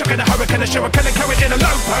Genji chucking a hurricane, a shuriken, a courage in a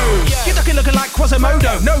low pose. You're looking like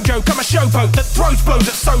Quasimodo, no joke, I'm a showboat that throws blows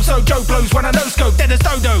at so-so Joe blows when I no-scope, dead as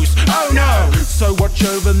dodos. Oh no! So watch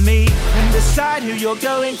over me and decide who you're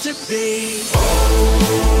going to be.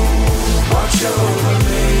 Watch over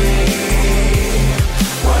me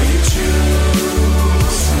while you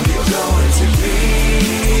choose who you're going to be.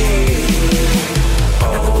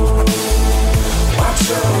 Oh,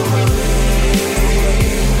 watch over me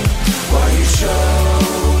while you show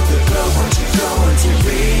the glow what you're going to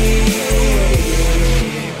be.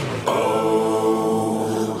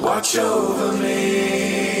 Oh, watch over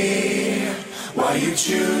me while you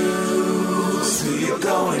choose who you're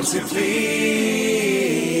going to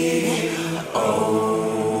be.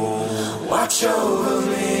 Oh, watch over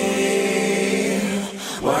me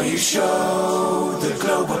while you show the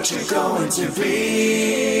globe what you're going to be.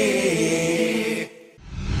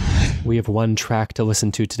 We have one track to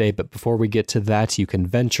listen to today, but before we get to that, you can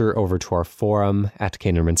venture over to our forum at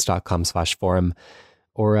kaneandrinse.com/forum,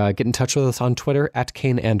 or get in touch with us on Twitter at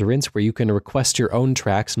kaneandrinse, where you can request your own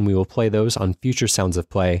tracks and we will play those on future Sounds of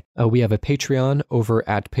Play. We have a Patreon over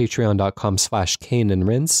at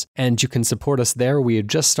patreon.com/kaneandrinse, and you can support us there. We had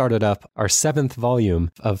just started up our 7th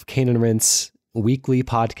volume of Kane and Rinse weekly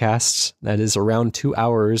podcasts. That is around 2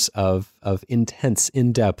 hours of intense,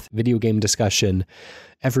 in-depth video game discussion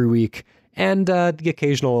every week. And the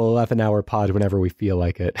occasional 11-hour pod whenever we feel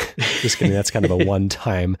like it. Just kidding. That's kind of a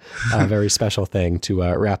one-time, very special thing to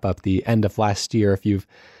wrap up the end of last year. If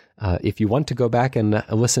you want to go back and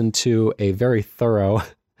listen to a very thorough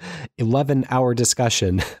 11-hour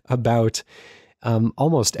discussion about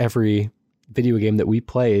almost every video game that we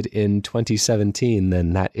played in 2017,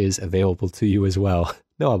 then that is available to you as well.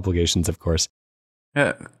 No obligations, of course.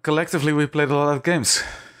 Yeah, collectively we played a lot of games.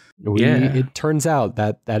 It turns out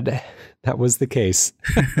that was the case.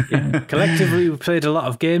 Yeah. Collectively, we played a lot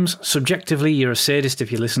of games. Subjectively, you're a sadist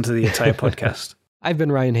if you listen to the entire podcast. I've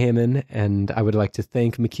been Ryan Heyman, and I would like to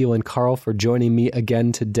thank McKeel and Carl for joining me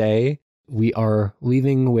again today. We are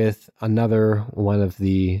leaving with another one of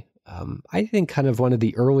the, I think, kind of one of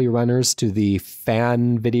the early runners to the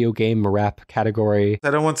fan video game rap category.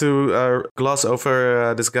 I don't want to gloss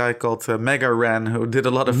over this guy called Mega Ran, who did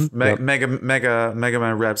a lot of Mega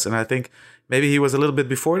Man raps, and I think maybe he was a little bit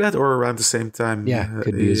before that or around the same time. Yeah,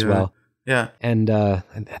 could be as well. Yeah. And I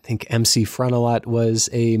think MC Frontalot was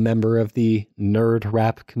a member of the nerd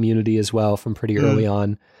rap community as well from pretty early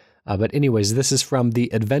on. But anyways, this is from The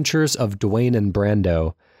Adventures of Dwayne and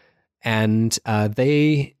Brando. And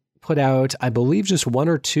they put out, I believe, just 1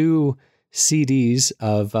 or 2 CDs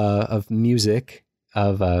of music,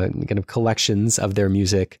 of kind of collections of their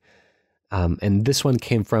music. And this one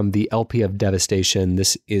came from the LP of Devastation.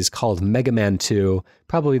 This is called Mega Man 2,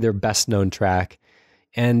 probably their best known track.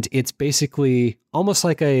 And it's basically almost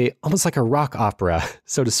like a rock opera,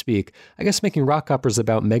 so to speak. I guess making rock operas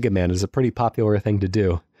about Mega Man is a pretty popular thing to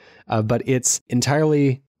do. But it's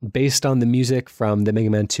entirely based on the music from the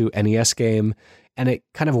Mega Man 2 NES game. And it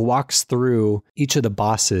kind of walks through each of the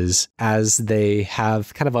bosses as they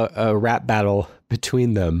have kind of a rap battle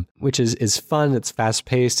between them, which is fun. It's fast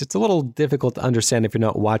paced. It's a little difficult to understand if you're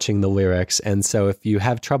not watching the lyrics. And so if you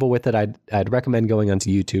have trouble with it, I'd recommend going onto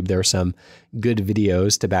YouTube. There are some good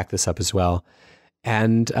videos to back this up as well.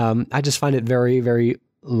 And I just find it very, very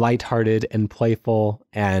lighthearted and playful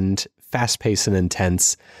and fast paced and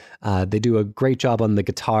intense. They do a great job on the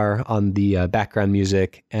guitar, on the background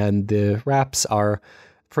music, and the raps are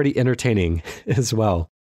pretty entertaining as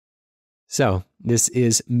well. So this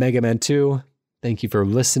is Mega Man 2. Thank you for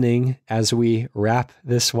listening as we wrap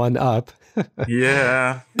this one up.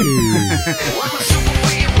 Yeah.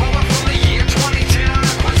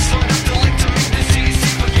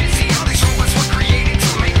 Created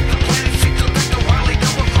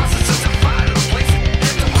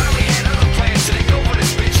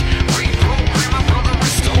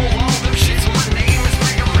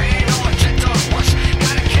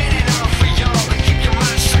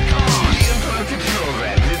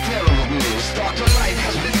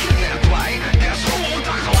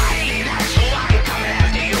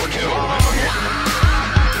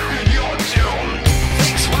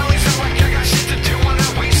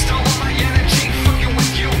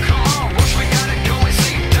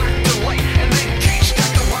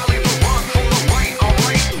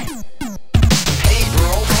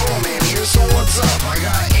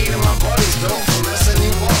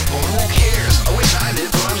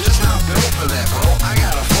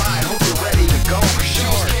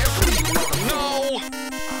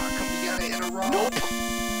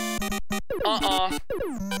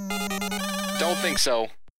think so.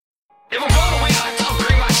 If I'm blown away, I have to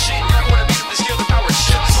upgrade my shit. I wanna be the skill, the power,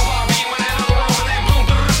 shit. So I'll be when out of the room and then boom,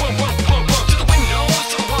 boom, boom, boom, boom, boom. To the windows,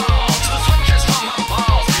 to the walls, to the sweat dress on my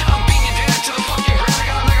balls. I'm beating you down to the fucking ground. I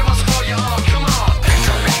got a mega muscle for y'all. Come on.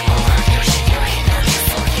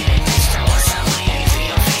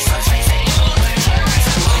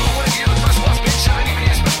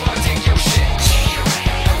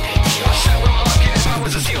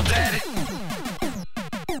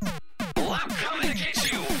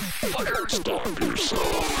 Stop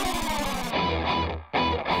yourself.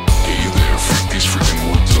 Hey there, freak, these freaking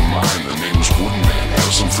woods are mine. The name's Woodman,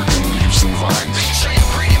 have some freaking leaves and vines. Say I'm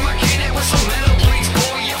greedy, my kid, with some metal plates,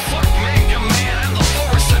 boy. You fuck Mega Man, I'm the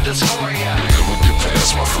forest of destroyer. You never get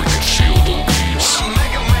past my freaking shield of leaves. I'm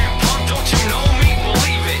Mega Man, punk, don't you know me?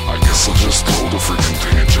 Believe it. I guess I'll just throw the freaking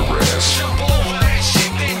thing at your ass. Jump over that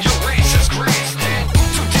shit, then your race is grass.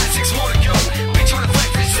 2 6 more to go. Bitch, what a flat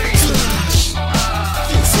fish says.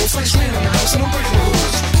 Full-fledged man in the house and I'm breaking the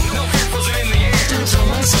rules. No fear frozen in the air. Don't tell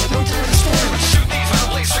myself, don't tell the story. Shoot these metal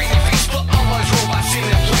blades straight in your face, but all those robots in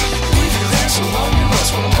their place. Leave your ass alone, you must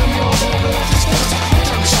wanna come here all over. This guy's I'm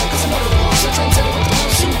trying to show cause I'm out of the rules. I'm trying to tell you what the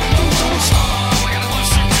rules do. I gotta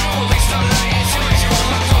lose you too, at least I'm not as soon as you want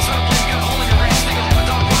my clothes up, then get a hole in your ass. Think I'll have a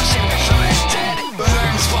dog wash and make sure it's dead. The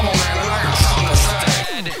name's Bubble Man and I got something to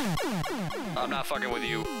say. I'm not fucking with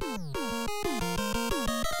you.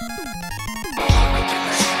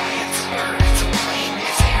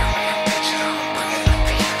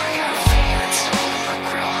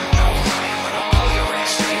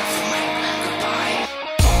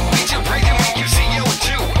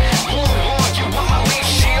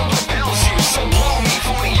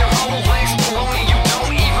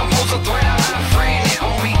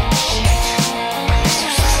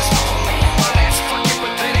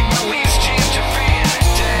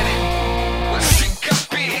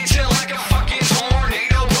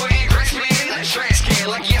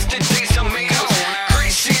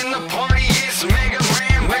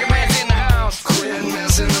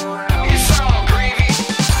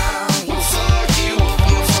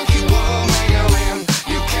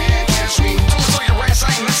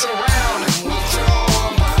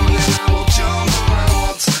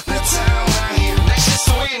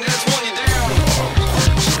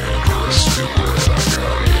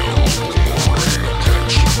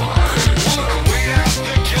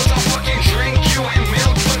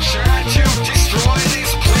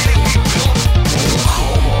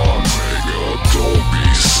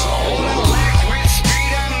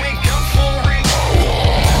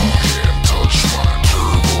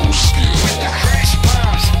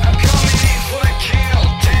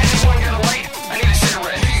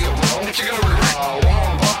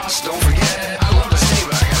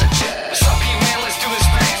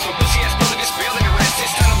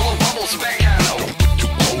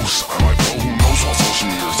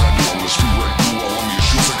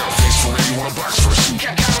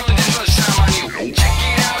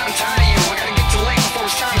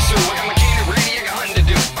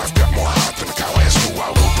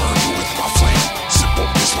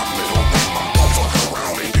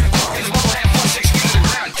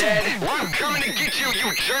 I'm coming to get you,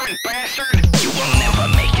 you German bastard! You will never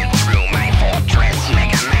make